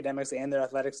their academics and their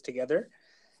athletics together.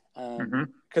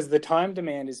 Because the time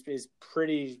demand is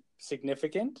pretty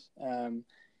significant.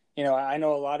 I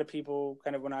know a lot of people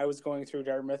kind of, when I was going through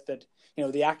Dartmouth, that,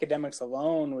 the academics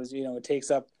alone was, it takes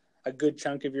up a good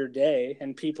chunk of your day,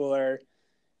 and people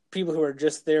who are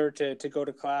just there to go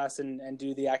to class and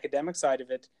do the academic side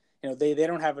of it, they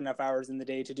don't have enough hours in the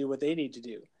day to do what they need to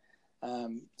do.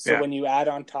 When you add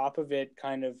on top of it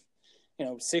kind of,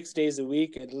 6 days a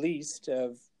week at least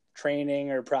of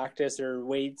training or practice or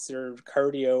weights or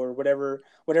cardio or whatever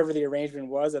the arrangement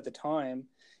was at the time,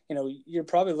 you're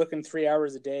probably looking 3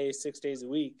 hours a day, 6 days a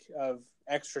week of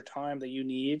extra time that you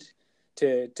need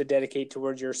to dedicate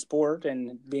towards your sport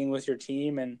and being with your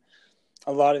team, and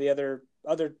a lot of the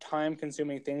other time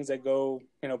consuming things that go,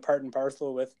 part and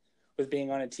parcel with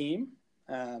being on a team.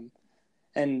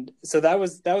 And so that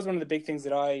was one of the big things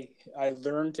that I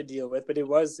learned to deal with, but it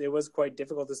was quite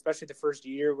difficult, especially the first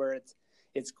year, where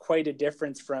it's quite a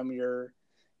difference from your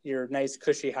nice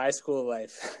cushy high school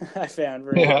life. I found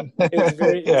it was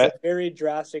a very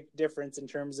drastic difference in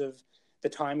terms of the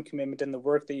time commitment and the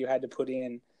work that you had to put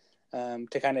in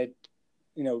to kind of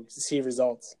see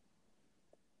results.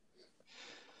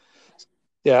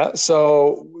 Yeah.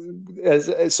 So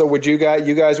would you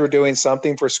guys were doing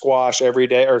something for squash every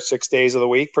day or 6 days of the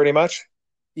week, pretty much?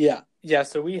 Yeah.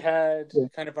 So we had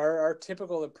kind of our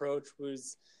typical approach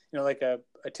was, like a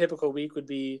typical week would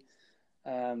be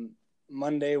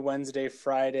Monday, Wednesday,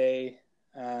 Friday.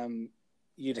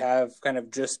 You'd have kind of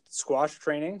just squash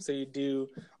training. So you'd do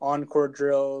on-court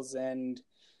drills and,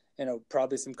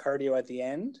 probably some cardio at the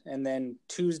end. And then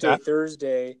Tuesday,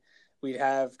 Thursday, we'd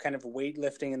have kind of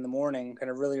weightlifting in the morning, kind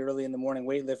of really early in the morning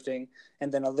weightlifting,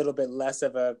 and then a little bit less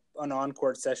of an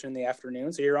on-court session in the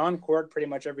afternoon. So you're on court pretty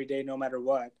much every day, no matter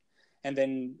what. And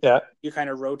then you kind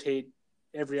of rotate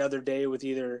every other day with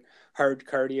either hard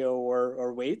cardio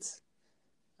or weights.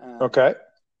 Okay.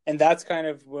 And that's kind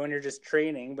of when you're just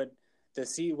training, but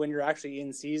when you're actually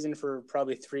in season for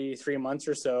probably three months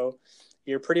or so,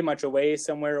 you're pretty much away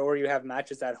somewhere, or you have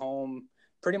matches at home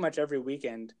pretty much every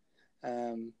weekend.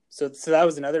 So that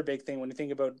was another big thing when you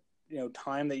think about,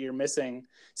 time that you're missing,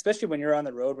 especially when you're on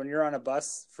the road, when you're on a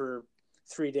bus for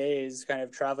 3 days, kind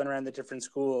of traveling around the different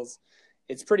schools.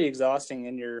 It's pretty exhausting,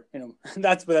 and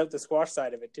that's without the squash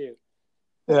side of it too.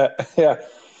 Yeah.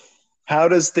 How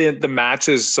does the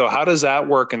matches? So how does that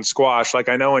work in squash? Like,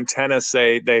 I know in tennis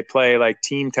they play like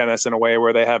team tennis in a way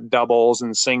where they have doubles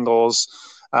and singles.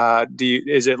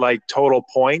 Is it like total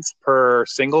points per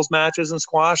singles matches in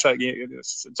squash?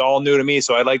 It's all new to me,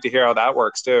 so I'd like to hear how that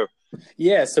works too.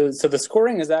 Yeah, so the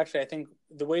scoring is actually, I think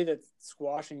the way that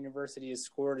squash in university is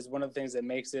scored is one of the things that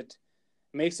makes it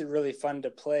really fun to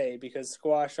play, because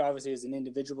squash obviously is an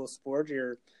individual sport.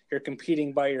 You're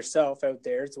competing by yourself out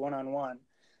there. It's one-on-one.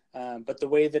 But the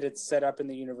way that it's set up in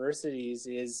the universities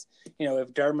is,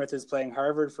 if Dartmouth is playing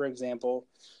Harvard, for example,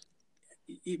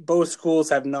 both schools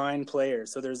have 9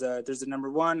 players. So there's a number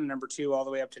 1, and number 2, all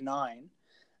the way up to 9.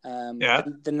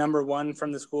 The number 1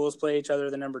 from the schools play each other.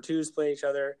 The number 2s play each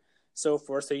other, so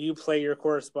forth. So you play your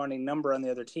corresponding number on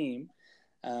the other team.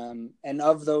 And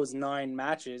of those 9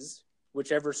 matches,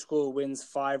 whichever school wins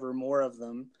 5 or more of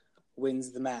them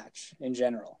wins the match in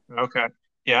general. Okay.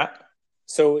 Yeah.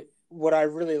 So what I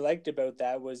really liked about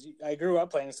that was I grew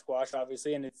up playing squash,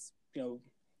 obviously, and it's,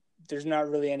 there's not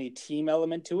really any team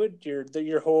element to it.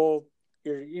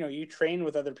 You train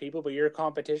with other people, but your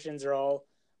competitions are all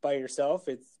by yourself.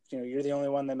 It's, you're the only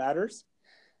one that matters.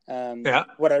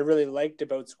 What I really liked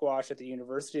about squash at the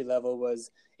university level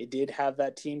was it did have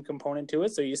that team component to it.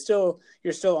 So you're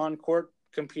still on court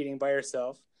competing by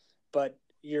yourself, but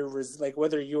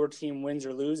whether your team wins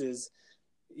or loses,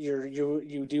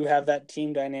 you do have that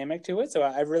team dynamic to it. So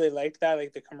I really liked that,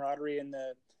 like the camaraderie and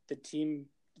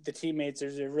the teammates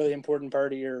is a really important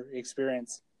part of your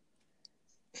experience.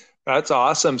 That's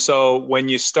awesome. So when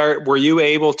you were you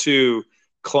able to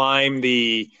climb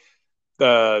the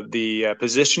the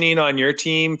positioning on your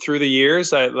team through the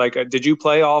years? Did you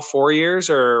play all 4 years,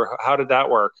 or how did that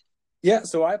work? Yeah,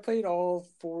 so I played all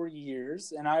 4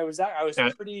 years, and I was Yeah,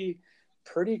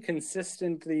 pretty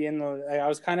consistently I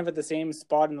was kind of at the same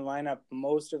spot in the lineup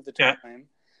most of the yeah,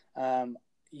 time.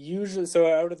 Usually,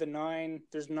 so out of the nine,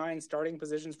 there's nine starting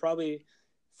positions, probably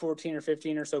 14 or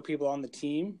 15 or so people on the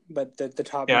team, but the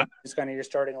top yeah, nine is kind of your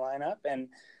starting lineup. And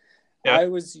yeah, I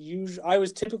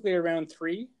was typically around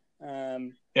three.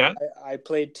 yeah, I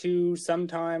played two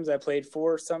sometimes. I played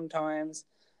four sometimes.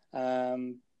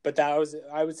 But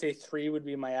I would say three would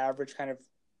be my average kind of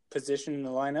position in the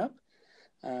lineup.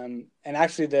 And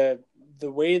actually,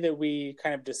 the way that we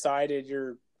kind of decided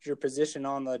your position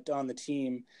on the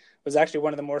team was actually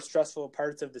one of the more stressful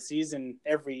parts of the season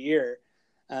every year.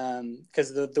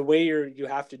 Because the way you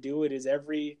have to do it is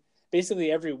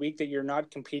basically every week that you're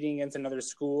not competing against another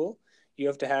school, you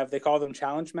have to have, they call them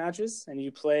challenge matches, and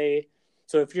you play.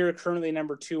 So if you're currently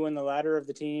number two in the ladder of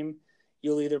the team,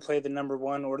 you'll either play the number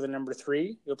one or the number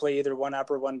three. You'll play either one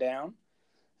up or one down.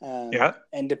 yeah.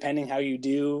 And depending how you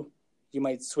do, you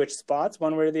might switch spots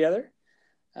one way or the other.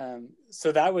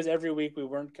 So that was every week we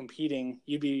weren't competing.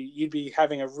 You'd be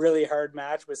having a really hard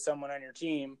match with someone on your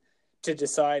team to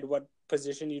decide what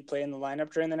position you'd play in the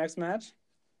lineup during the next match.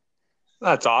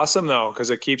 That's awesome though,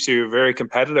 because it keeps you very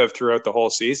competitive throughout the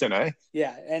whole season, eh?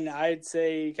 Yeah, and I'd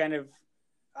say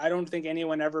I don't think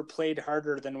anyone ever played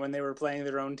harder than when they were playing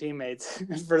their own teammates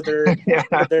for Yeah.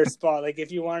 their spot. Like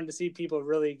if you wanted to see people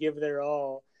really give their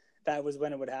all, that was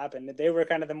when it would happen. They were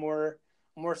kind of the more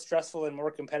stressful and more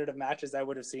competitive matches I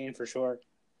would have seen for sure.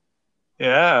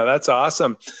 Yeah, that's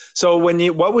awesome. So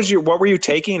what were you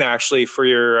taking actually for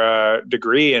your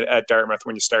degree at Dartmouth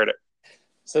when you started?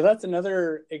 So that's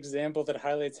another example that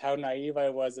highlights how naive I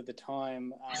was at the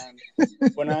time.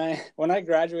 When I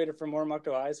graduated from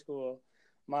Oromocto High School,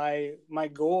 my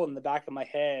goal in the back of my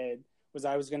head was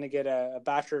I was going to get a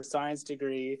Bachelor of Science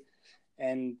degree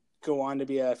and go on to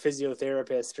be a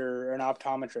physiotherapist or an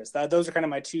optometrist. Those are kind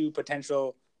of my two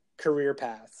potential career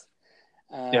paths.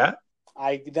 Yeah.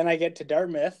 I get to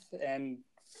Dartmouth and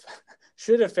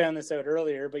should have found this out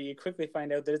earlier, but you quickly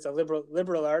find out that it's a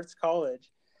liberal arts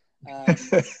college.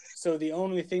 So the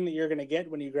only thing that you're going to get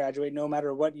when you graduate, no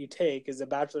matter what you take, is a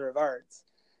Bachelor of Arts.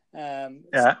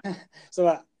 Yeah.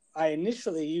 So I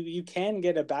initially, you can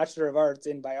get a Bachelor of Arts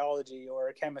in biology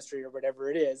or chemistry or whatever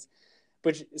it is,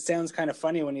 which sounds kind of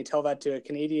funny when you tell that to a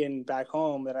Canadian back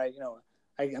home that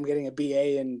I'm getting a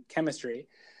BA in chemistry.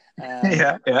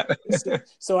 Yeah.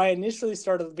 So I initially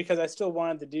started because I still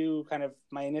wanted to do kind of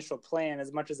my initial plan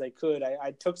as much as I could.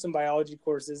 I took some biology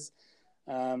courses,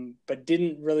 but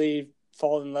didn't really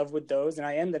fall in love with those. And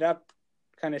I ended up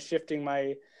kind of shifting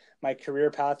my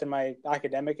career path and my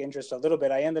academic interest a little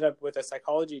bit. I ended up with a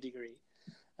psychology degree.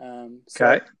 So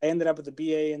Okay. I ended up with a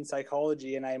BA in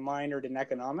psychology and I minored in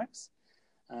economics.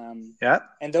 Yeah.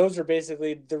 And those are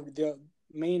basically the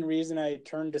main reason I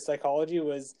turned to psychology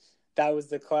was that was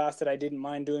the class that I didn't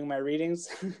mind doing my readings.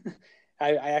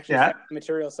 I actually found the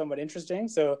material somewhat interesting.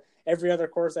 So every other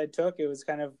course I took, it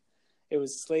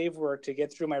was slave work to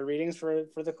get through my readings for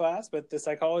the class. But the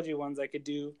psychology ones I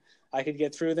could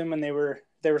get through them, and they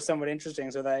were somewhat interesting.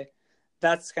 So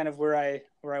that's kind of where I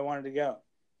wanted to go.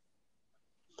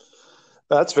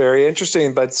 That's very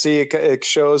interesting. But see, it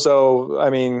shows, I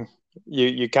mean,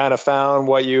 you kind of found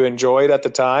what you enjoyed at the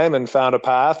time and found a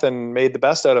path and made the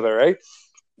best out of it, right?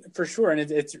 For sure. And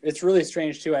it's really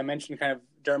strange too. I mentioned kind of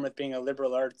Dartmouth being a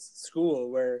liberal arts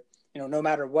school where, no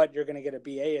matter what, you're going to get a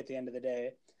BA at the end of the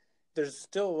day. There's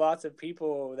still lots of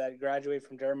people that graduate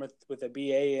from Dartmouth with a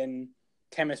BA in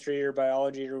chemistry or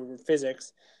biology or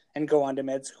physics and go on to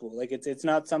med school. Like it's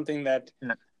not something that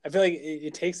I feel like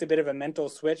it takes a bit of a mental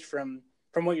switch from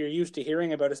what you're used to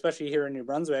hearing about, especially here in New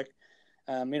Brunswick.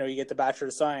 You get the Bachelor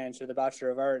of Science or the Bachelor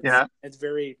of Arts. Yeah. It's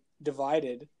very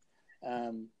divided.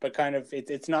 But kind of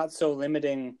it's not so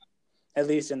limiting, at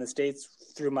least in the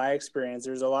States through my experience.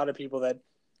 There's a lot of people that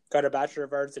got a Bachelor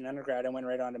of Arts in undergrad and went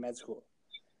right on to med school.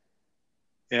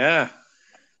 Yeah.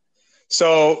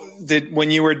 So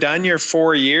when you were done your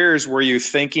 4 years, were you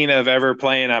thinking of ever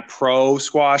playing a pro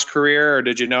squash career, or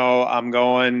did you know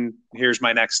here's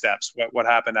my next steps? What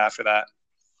happened after that?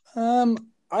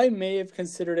 I may have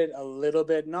considered it a little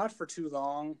bit, not for too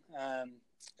long.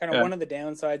 One of the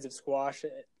downsides of squash,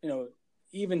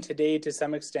 even today to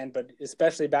some extent, but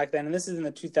especially back then, and this is in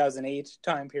the 2008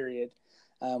 time period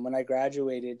when I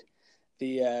graduated,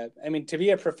 to be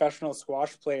a professional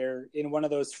squash player in one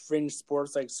of those fringe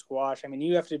sports like squash,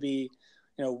 you have to be,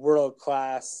 world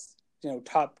class,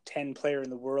 top 10 player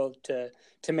in the world to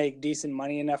make decent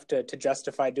money enough to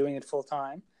justify doing it full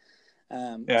time.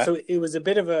 So it was a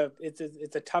bit of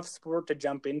it's a tough sport to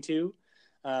jump into,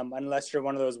 unless you're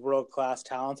one of those world-class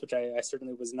talents, which I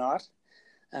certainly was not.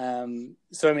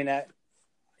 So, I mean,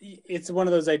 it's one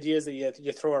of those ideas that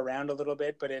you throw around a little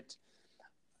bit, but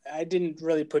I didn't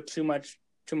really put too much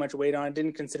weight on it.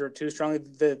 Didn't consider it too strongly.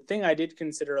 The thing I did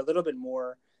consider a little bit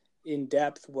more in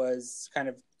depth was kind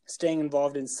of staying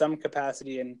involved in some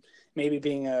capacity and maybe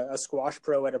being a squash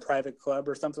pro at a private club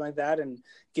or something like that, and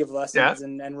give lessons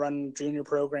and run junior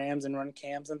programs and run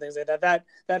camps and things like that.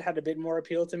 That had a bit more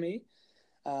appeal to me.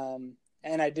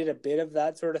 And I did a bit of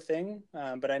that sort of thing.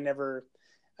 But I'd never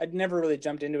really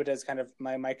jumped into it as kind of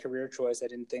my career choice. I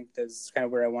didn't think that's kind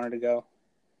of where I wanted to go.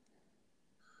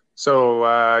 So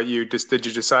did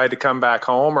you decide to come back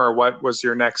home, or what was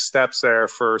your next steps there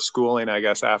for schooling, I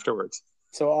guess, afterwards?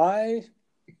 So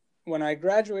when I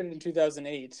graduated in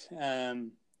 2008,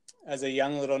 as a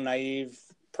young little naive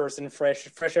person,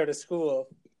 fresh out of school,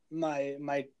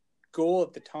 my goal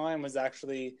at the time was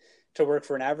actually to work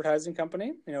for an advertising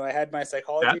company. You know, I had my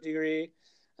psychology degree,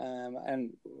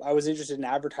 and I was interested in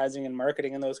advertising and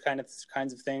marketing and those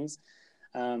kinds of things.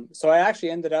 So I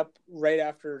actually ended up right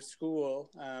after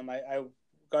school. I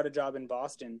got a job in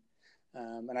Boston,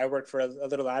 and I worked for a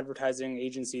little advertising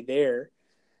agency there.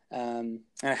 And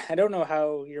I don't know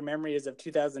how your memory is of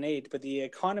 2008, but the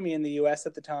economy in the U.S.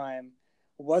 at the time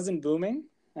wasn't booming.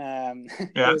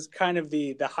 It was kind of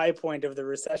the high point of the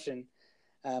recession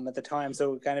at the time.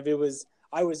 So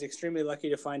I was extremely lucky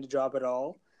to find a job at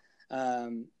all.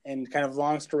 And kind of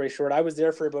long story short, I was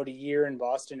there for about a year in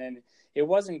Boston, and it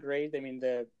wasn't great. I mean,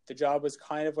 the job was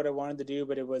kind of what I wanted to do,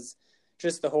 but it was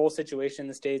just the whole situation in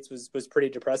the States was pretty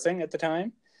depressing at the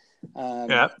time.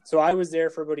 So I was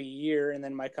there for about a year, and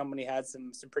then my company had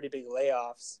some pretty big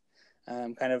layoffs.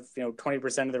 Kind of,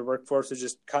 20% of their workforce was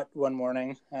just cut one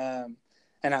morning.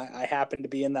 And I happened to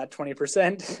be in that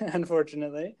 20%,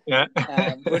 unfortunately,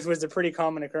 which was a pretty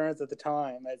common occurrence at the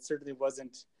time. It certainly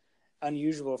wasn't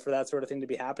unusual for that sort of thing to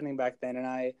be happening back then.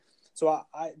 And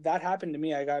that happened to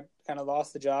me. I got kind of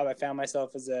lost the job. I found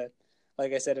myself as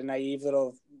like I said, a naive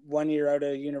little 1 year out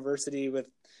of university with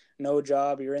no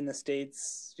job. You're in the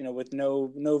States, with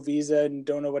no visa and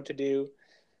don't know what to do.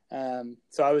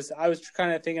 So I was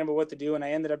kind of thinking about what to do, and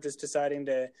I ended up just deciding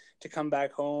to come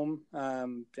back home,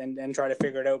 and try to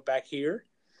figure it out back here.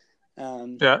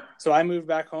 So I moved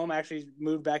back home. I actually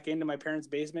moved back into my parents'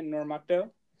 basement in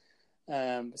Oromocto.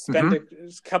 Spent a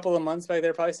couple of months back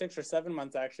there, probably 6 or 7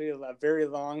 months, actually, a very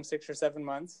long 6 or 7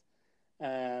 months.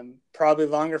 Probably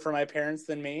longer for my parents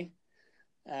than me.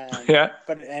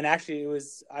 And actually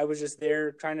I was just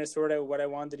there trying to sort out what I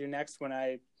wanted to do next when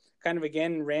I kind of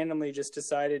again randomly just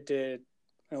decided to,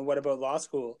 what about law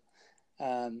school?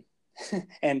 And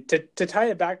to tie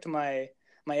it back to my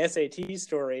SAT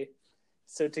story.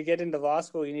 So to get into law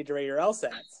school, you need to write your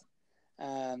LSATs.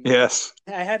 Yes.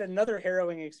 I had another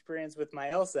harrowing experience with my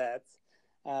LSATs,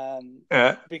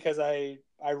 because I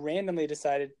randomly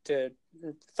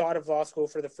thought of law school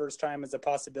for the first time as a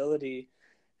possibility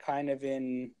kind of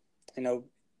in,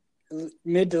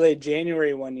 mid to late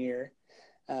January one year.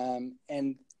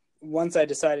 And once I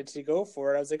decided to go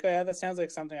for it, I was like, oh yeah, that sounds like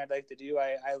something I'd like to do.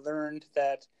 I learned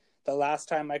that the last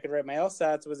time I could write my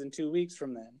LSATs was in 2 weeks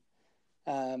from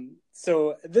then.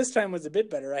 So this time was a bit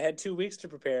better. I had 2 weeks to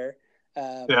prepare.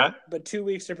 But 2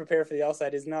 weeks to prepare for the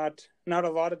LSAT is not a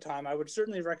lot of time. I would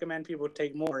certainly recommend people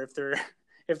take more if they're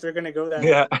going to go that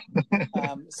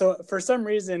way. So for some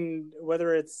reason,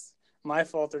 whether it's my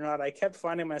fault or not, I kept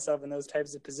finding myself in those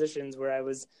types of positions where I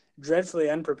was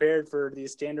dreadfully unprepared for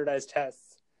these standardized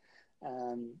tests.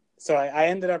 So I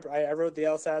ended up, I wrote the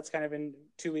LSATs kind of in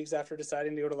 2 weeks after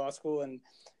deciding to go to law school, and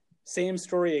same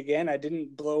story again. I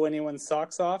didn't blow anyone's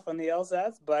socks off on the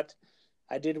LSATs, but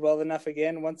I did well enough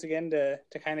once again to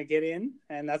kind of get in,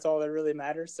 and that's all that really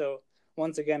matters. So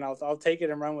once again, I'll take it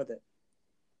and run with it.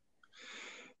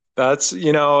 That's,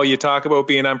 you talk about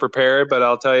being unprepared, but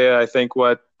I'll tell you, I think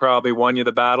what probably won you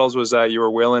the battles was that you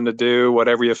were willing to do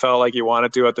whatever you felt like you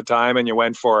wanted to at the time, and you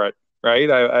went for it, right?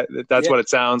 That's what it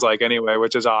sounds like anyway,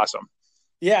 which is awesome.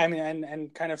 Yeah, I mean,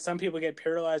 and kind of some people get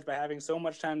paralyzed by having so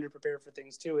much time to prepare for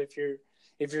things too. If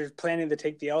you're planning to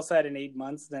take the LSAT in 8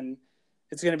 months, then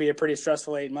it's going to be a pretty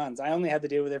stressful 8 months. I only had to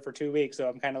deal with it for 2 weeks, so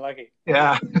I'm kind of lucky.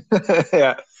 Yeah.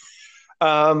 Yeah.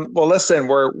 Well, listen,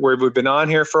 we've been on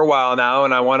here for a while now,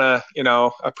 and I want to,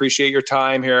 appreciate your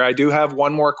time here. I do have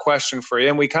one more question for you,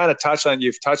 and we kind of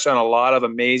you've touched on a lot of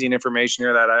amazing information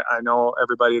here that I know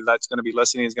everybody that's going to be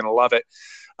listening is going to love it.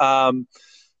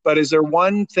 But is there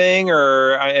one thing,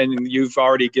 and you've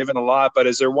already given a lot, but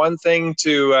is there one thing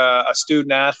to a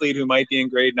student athlete who might be in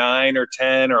grade 9 or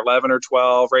 10 or 11 or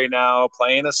 12 right now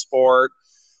playing a sport,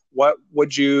 what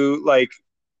would you like,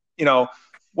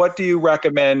 what do you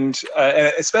recommend,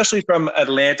 especially from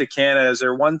Atlantic Canada? Is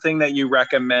there one thing that you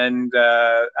recommend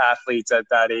athletes at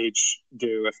that age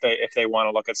do if they want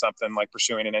to look at something like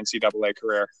pursuing an NCAA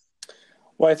career?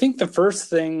 Well, I think the first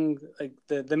thing, like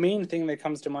the main thing that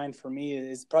comes to mind for me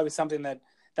is probably something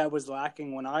that was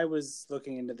lacking when I was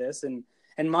looking into this. And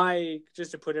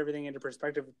just to put everything into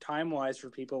perspective time-wise for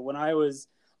people, when I was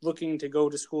looking to go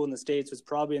to school in the States was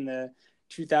probably in the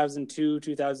 2002,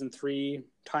 2003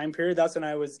 time period. That's when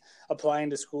I was applying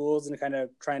to schools and kind of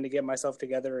trying to get myself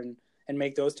together and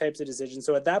make those types of decisions.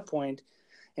 So at that point,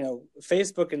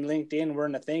 Facebook and LinkedIn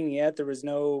weren't a thing yet. There was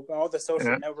all the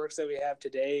social networks that we have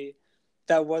today.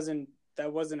 That wasn't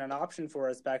an option for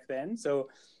us back then. So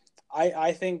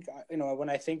I think, when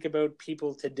I think about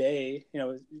people today,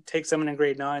 take someone in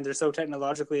grade 9, they're so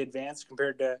technologically advanced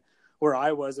compared to where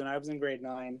I was when I was in grade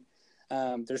 9.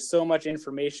 There's so much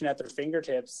information at their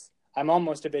fingertips. I'm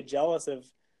almost a bit jealous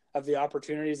of the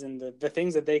opportunities and the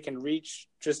things that they can reach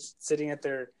just sitting at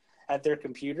their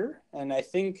computer. And I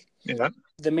think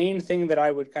the main thing that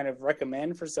I would kind of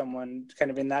recommend for someone kind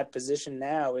of in that position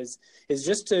now is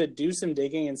just to do some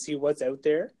digging and see what's out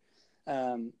there.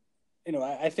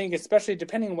 I think especially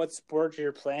depending on what sport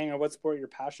you're playing or what sport you're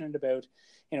passionate about,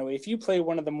 if you play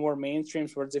one of the more mainstream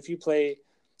sports, if you play,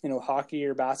 hockey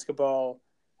or basketball,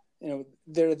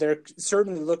 they're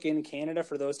certainly look in Canada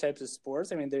for those types of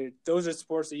sports. I mean, those are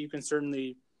sports that you can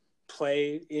certainly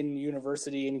play in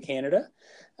university in Canada.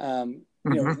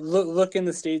 Look in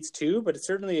the States too, but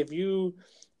certainly if you're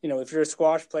a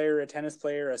squash player, a tennis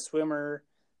player, a swimmer,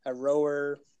 a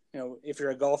rower, if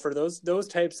you're a golfer, those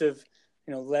types of,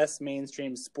 less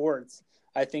mainstream sports,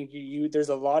 I think there's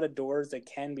a lot of doors that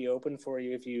can be open for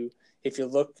you if you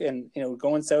look. And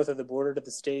going south of the border to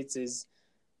the States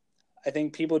I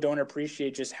think people don't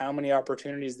appreciate just how many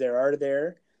opportunities there are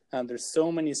there. There's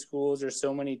so many schools, there's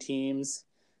so many teams,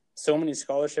 so many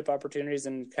scholarship opportunities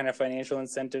and kind of financial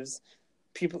incentives.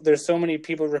 There's so many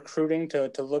people recruiting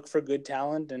to look for good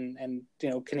talent, and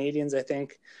Canadians, I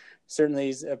think, certainly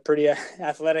is pretty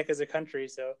athletic as a country.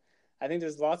 So I think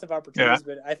there's lots of opportunities,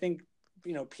 but I think,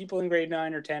 people in grade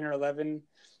 9 or 10 or 11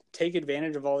 take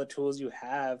advantage of all the tools you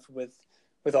have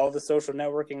with all the social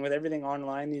networking, with everything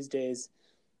online these days.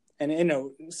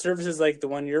 And, services like the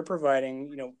one you're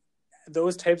providing,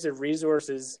 those types of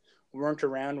resources weren't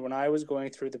around when I was going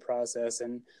through the process,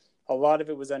 and a lot of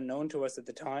it was unknown to us at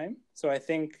the time. So I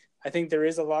think there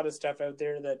is a lot of stuff out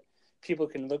there that people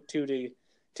can look to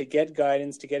get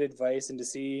guidance, to get advice, and to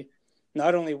see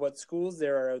not only what schools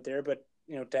there are out there, but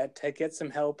to get some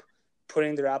help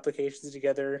putting their applications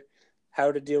together,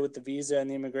 how to deal with the visa and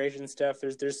the immigration stuff.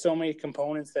 There's so many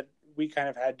components that we kind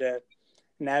of had to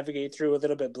navigate through a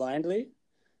little bit blindly.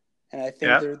 And I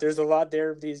think there's a lot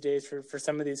there these days for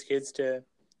some of these kids to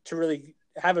really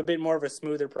have a bit more of a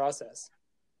smoother process.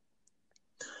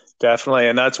 Definitely.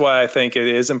 And that's why I think it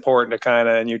is important to kind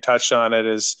of, and you touched on it,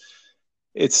 is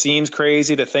it seems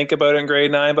crazy to think about it in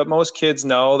grade 9, but most kids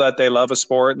know that they love a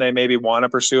sport and they maybe want to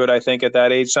pursue it. I think at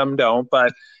that age, some don't,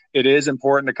 but it is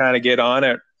important to kind of get on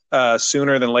it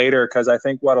sooner than later. Because I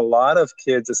think what a lot of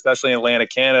kids, especially in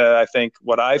Atlantic Canada, I think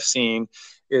what I've seen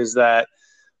is that,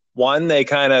 one, they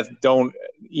kind of don't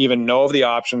even know of the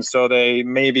options. So they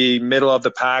may be middle of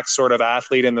the pack sort of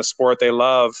athlete in the sport they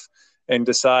love and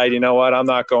decide, I'm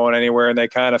not going anywhere. And they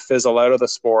kind of fizzle out of the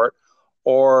sport.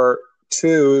 Or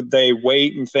two, they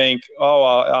wait and think,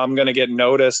 I'm going to get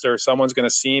noticed or someone's going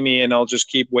to see me, and they'll just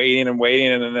keep waiting and waiting.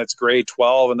 And then it's grade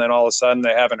 12. And then all of a sudden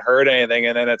they haven't heard anything.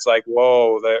 And then it's like,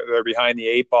 whoa, they're behind the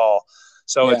 8 ball.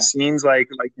 So It seems like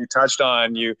you touched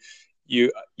on, you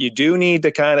do need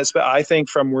to kind of, I think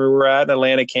from where we're at in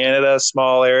Atlantic Canada,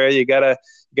 small area, you gotta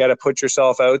put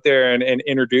yourself out there and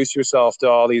introduce yourself to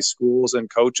all these schools and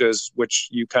coaches, which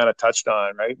you kind of touched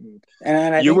on, right?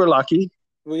 And you were lucky.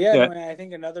 Well, yeah. I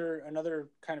think another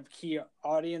kind of key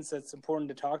audience that's important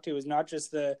to talk to is not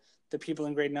just the people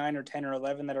in grade 9 or 10 or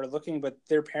 11 that are looking, but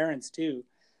their parents too.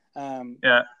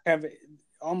 Have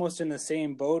almost in the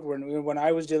same boat when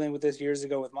I was dealing with this years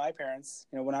ago with my parents.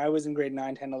 When I was in grade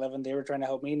 9, 10, 11, they were trying to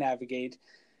help me navigate.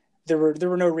 There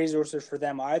were no resources for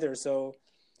them either. So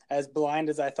as blind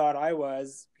as I thought I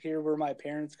was, here were my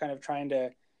parents kind of trying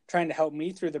to help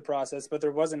me through the process, but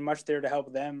there wasn't much there to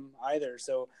help them either.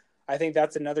 So I think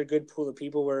that's another good pool of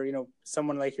people where,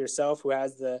 someone like yourself who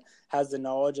has the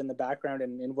knowledge and the background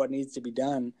and what needs to be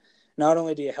done. Not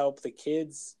only do you help the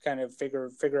kids kind of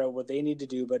figure out what they need to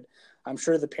do, but I'm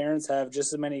sure the parents have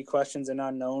just as many questions and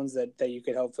unknowns that you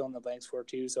could help fill in the blanks for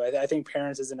too. So I think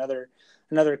parents is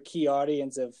another key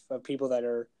audience of people that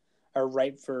are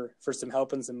ripe for some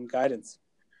help and some guidance.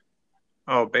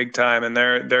 Oh, big time. And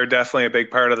they're definitely a big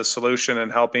part of the solution in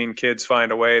helping kids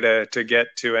find a way to get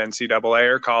to NCAA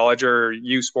or college or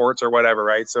U Sports or whatever,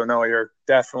 right? So no, you're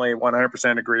definitely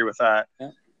 100% agree with that.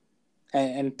 Yeah.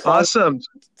 And probably, Awesome.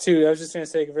 too, I was just going to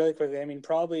say really quickly, I mean,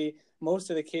 probably most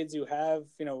of the kids who have,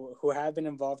 who have been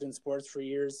involved in sports for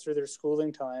years through their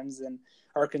schooling times and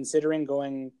are considering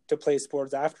going to play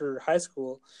sports after high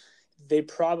school, they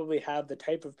probably have the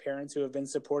type of parents who have been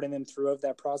supporting them throughout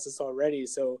that process already.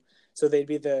 So they'd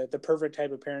be the perfect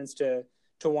type of parents to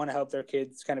want to help their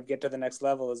kids kind of get to the next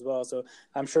level as well. So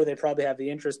I'm sure they probably have the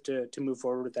interest to move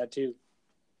forward with that too.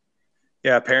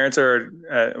 Yeah, parents are,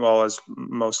 well, as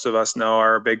most of us know,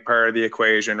 are a big part of the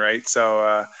equation, right?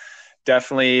 So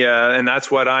definitely, and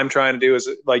that's what I'm trying to do is,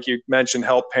 like you mentioned,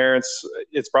 help parents.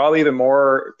 It's probably the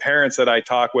more parents that I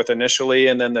talk with initially,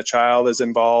 and then the child is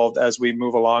involved as we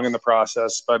move along in the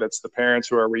process. But it's the parents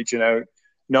who are reaching out,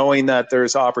 knowing that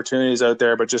there's opportunities out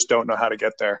there, but just don't know how to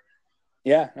get there.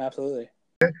 Yeah, absolutely.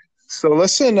 So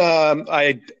listen,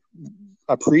 I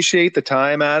appreciate the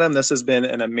time, Adam. This has been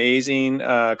an amazing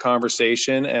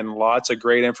conversation and lots of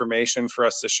great information for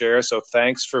us to share. So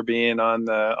thanks for being on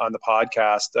the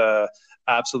podcast.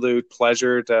 Absolute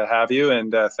pleasure to have you,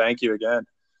 and thank you again.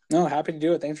 No, happy to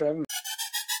do it. Thanks for having me.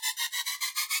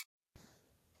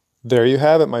 There you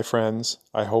have it, my friends.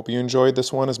 I hope you enjoyed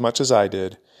this one as much as I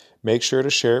did. Make sure to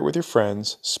share it with your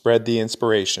friends. Spread the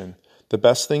inspiration. The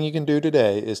best thing you can do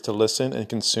today is to listen and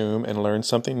consume and learn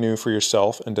something new for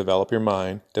yourself and develop your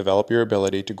mind, develop your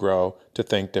ability to grow, to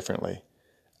think differently.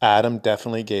 Adam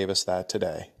definitely gave us that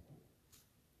today.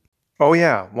 Oh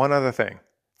yeah, one other thing.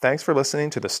 Thanks for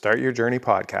listening to the Start Your Journey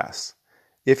podcast.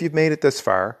 If you've made it this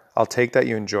far, I'll take that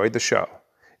you enjoyed the show.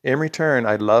 In return,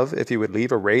 I'd love if you would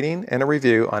leave a rating and a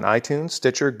review on iTunes,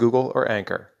 Stitcher, Google, or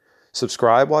Anchor.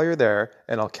 Subscribe while you're there,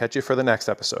 and I'll catch you for the next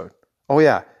episode. Oh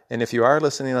yeah, and if you are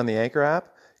listening on the Anchor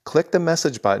app, click the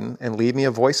message button and leave me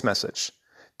a voice message.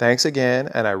 Thanks again,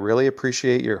 and I really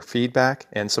appreciate your feedback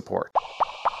and support.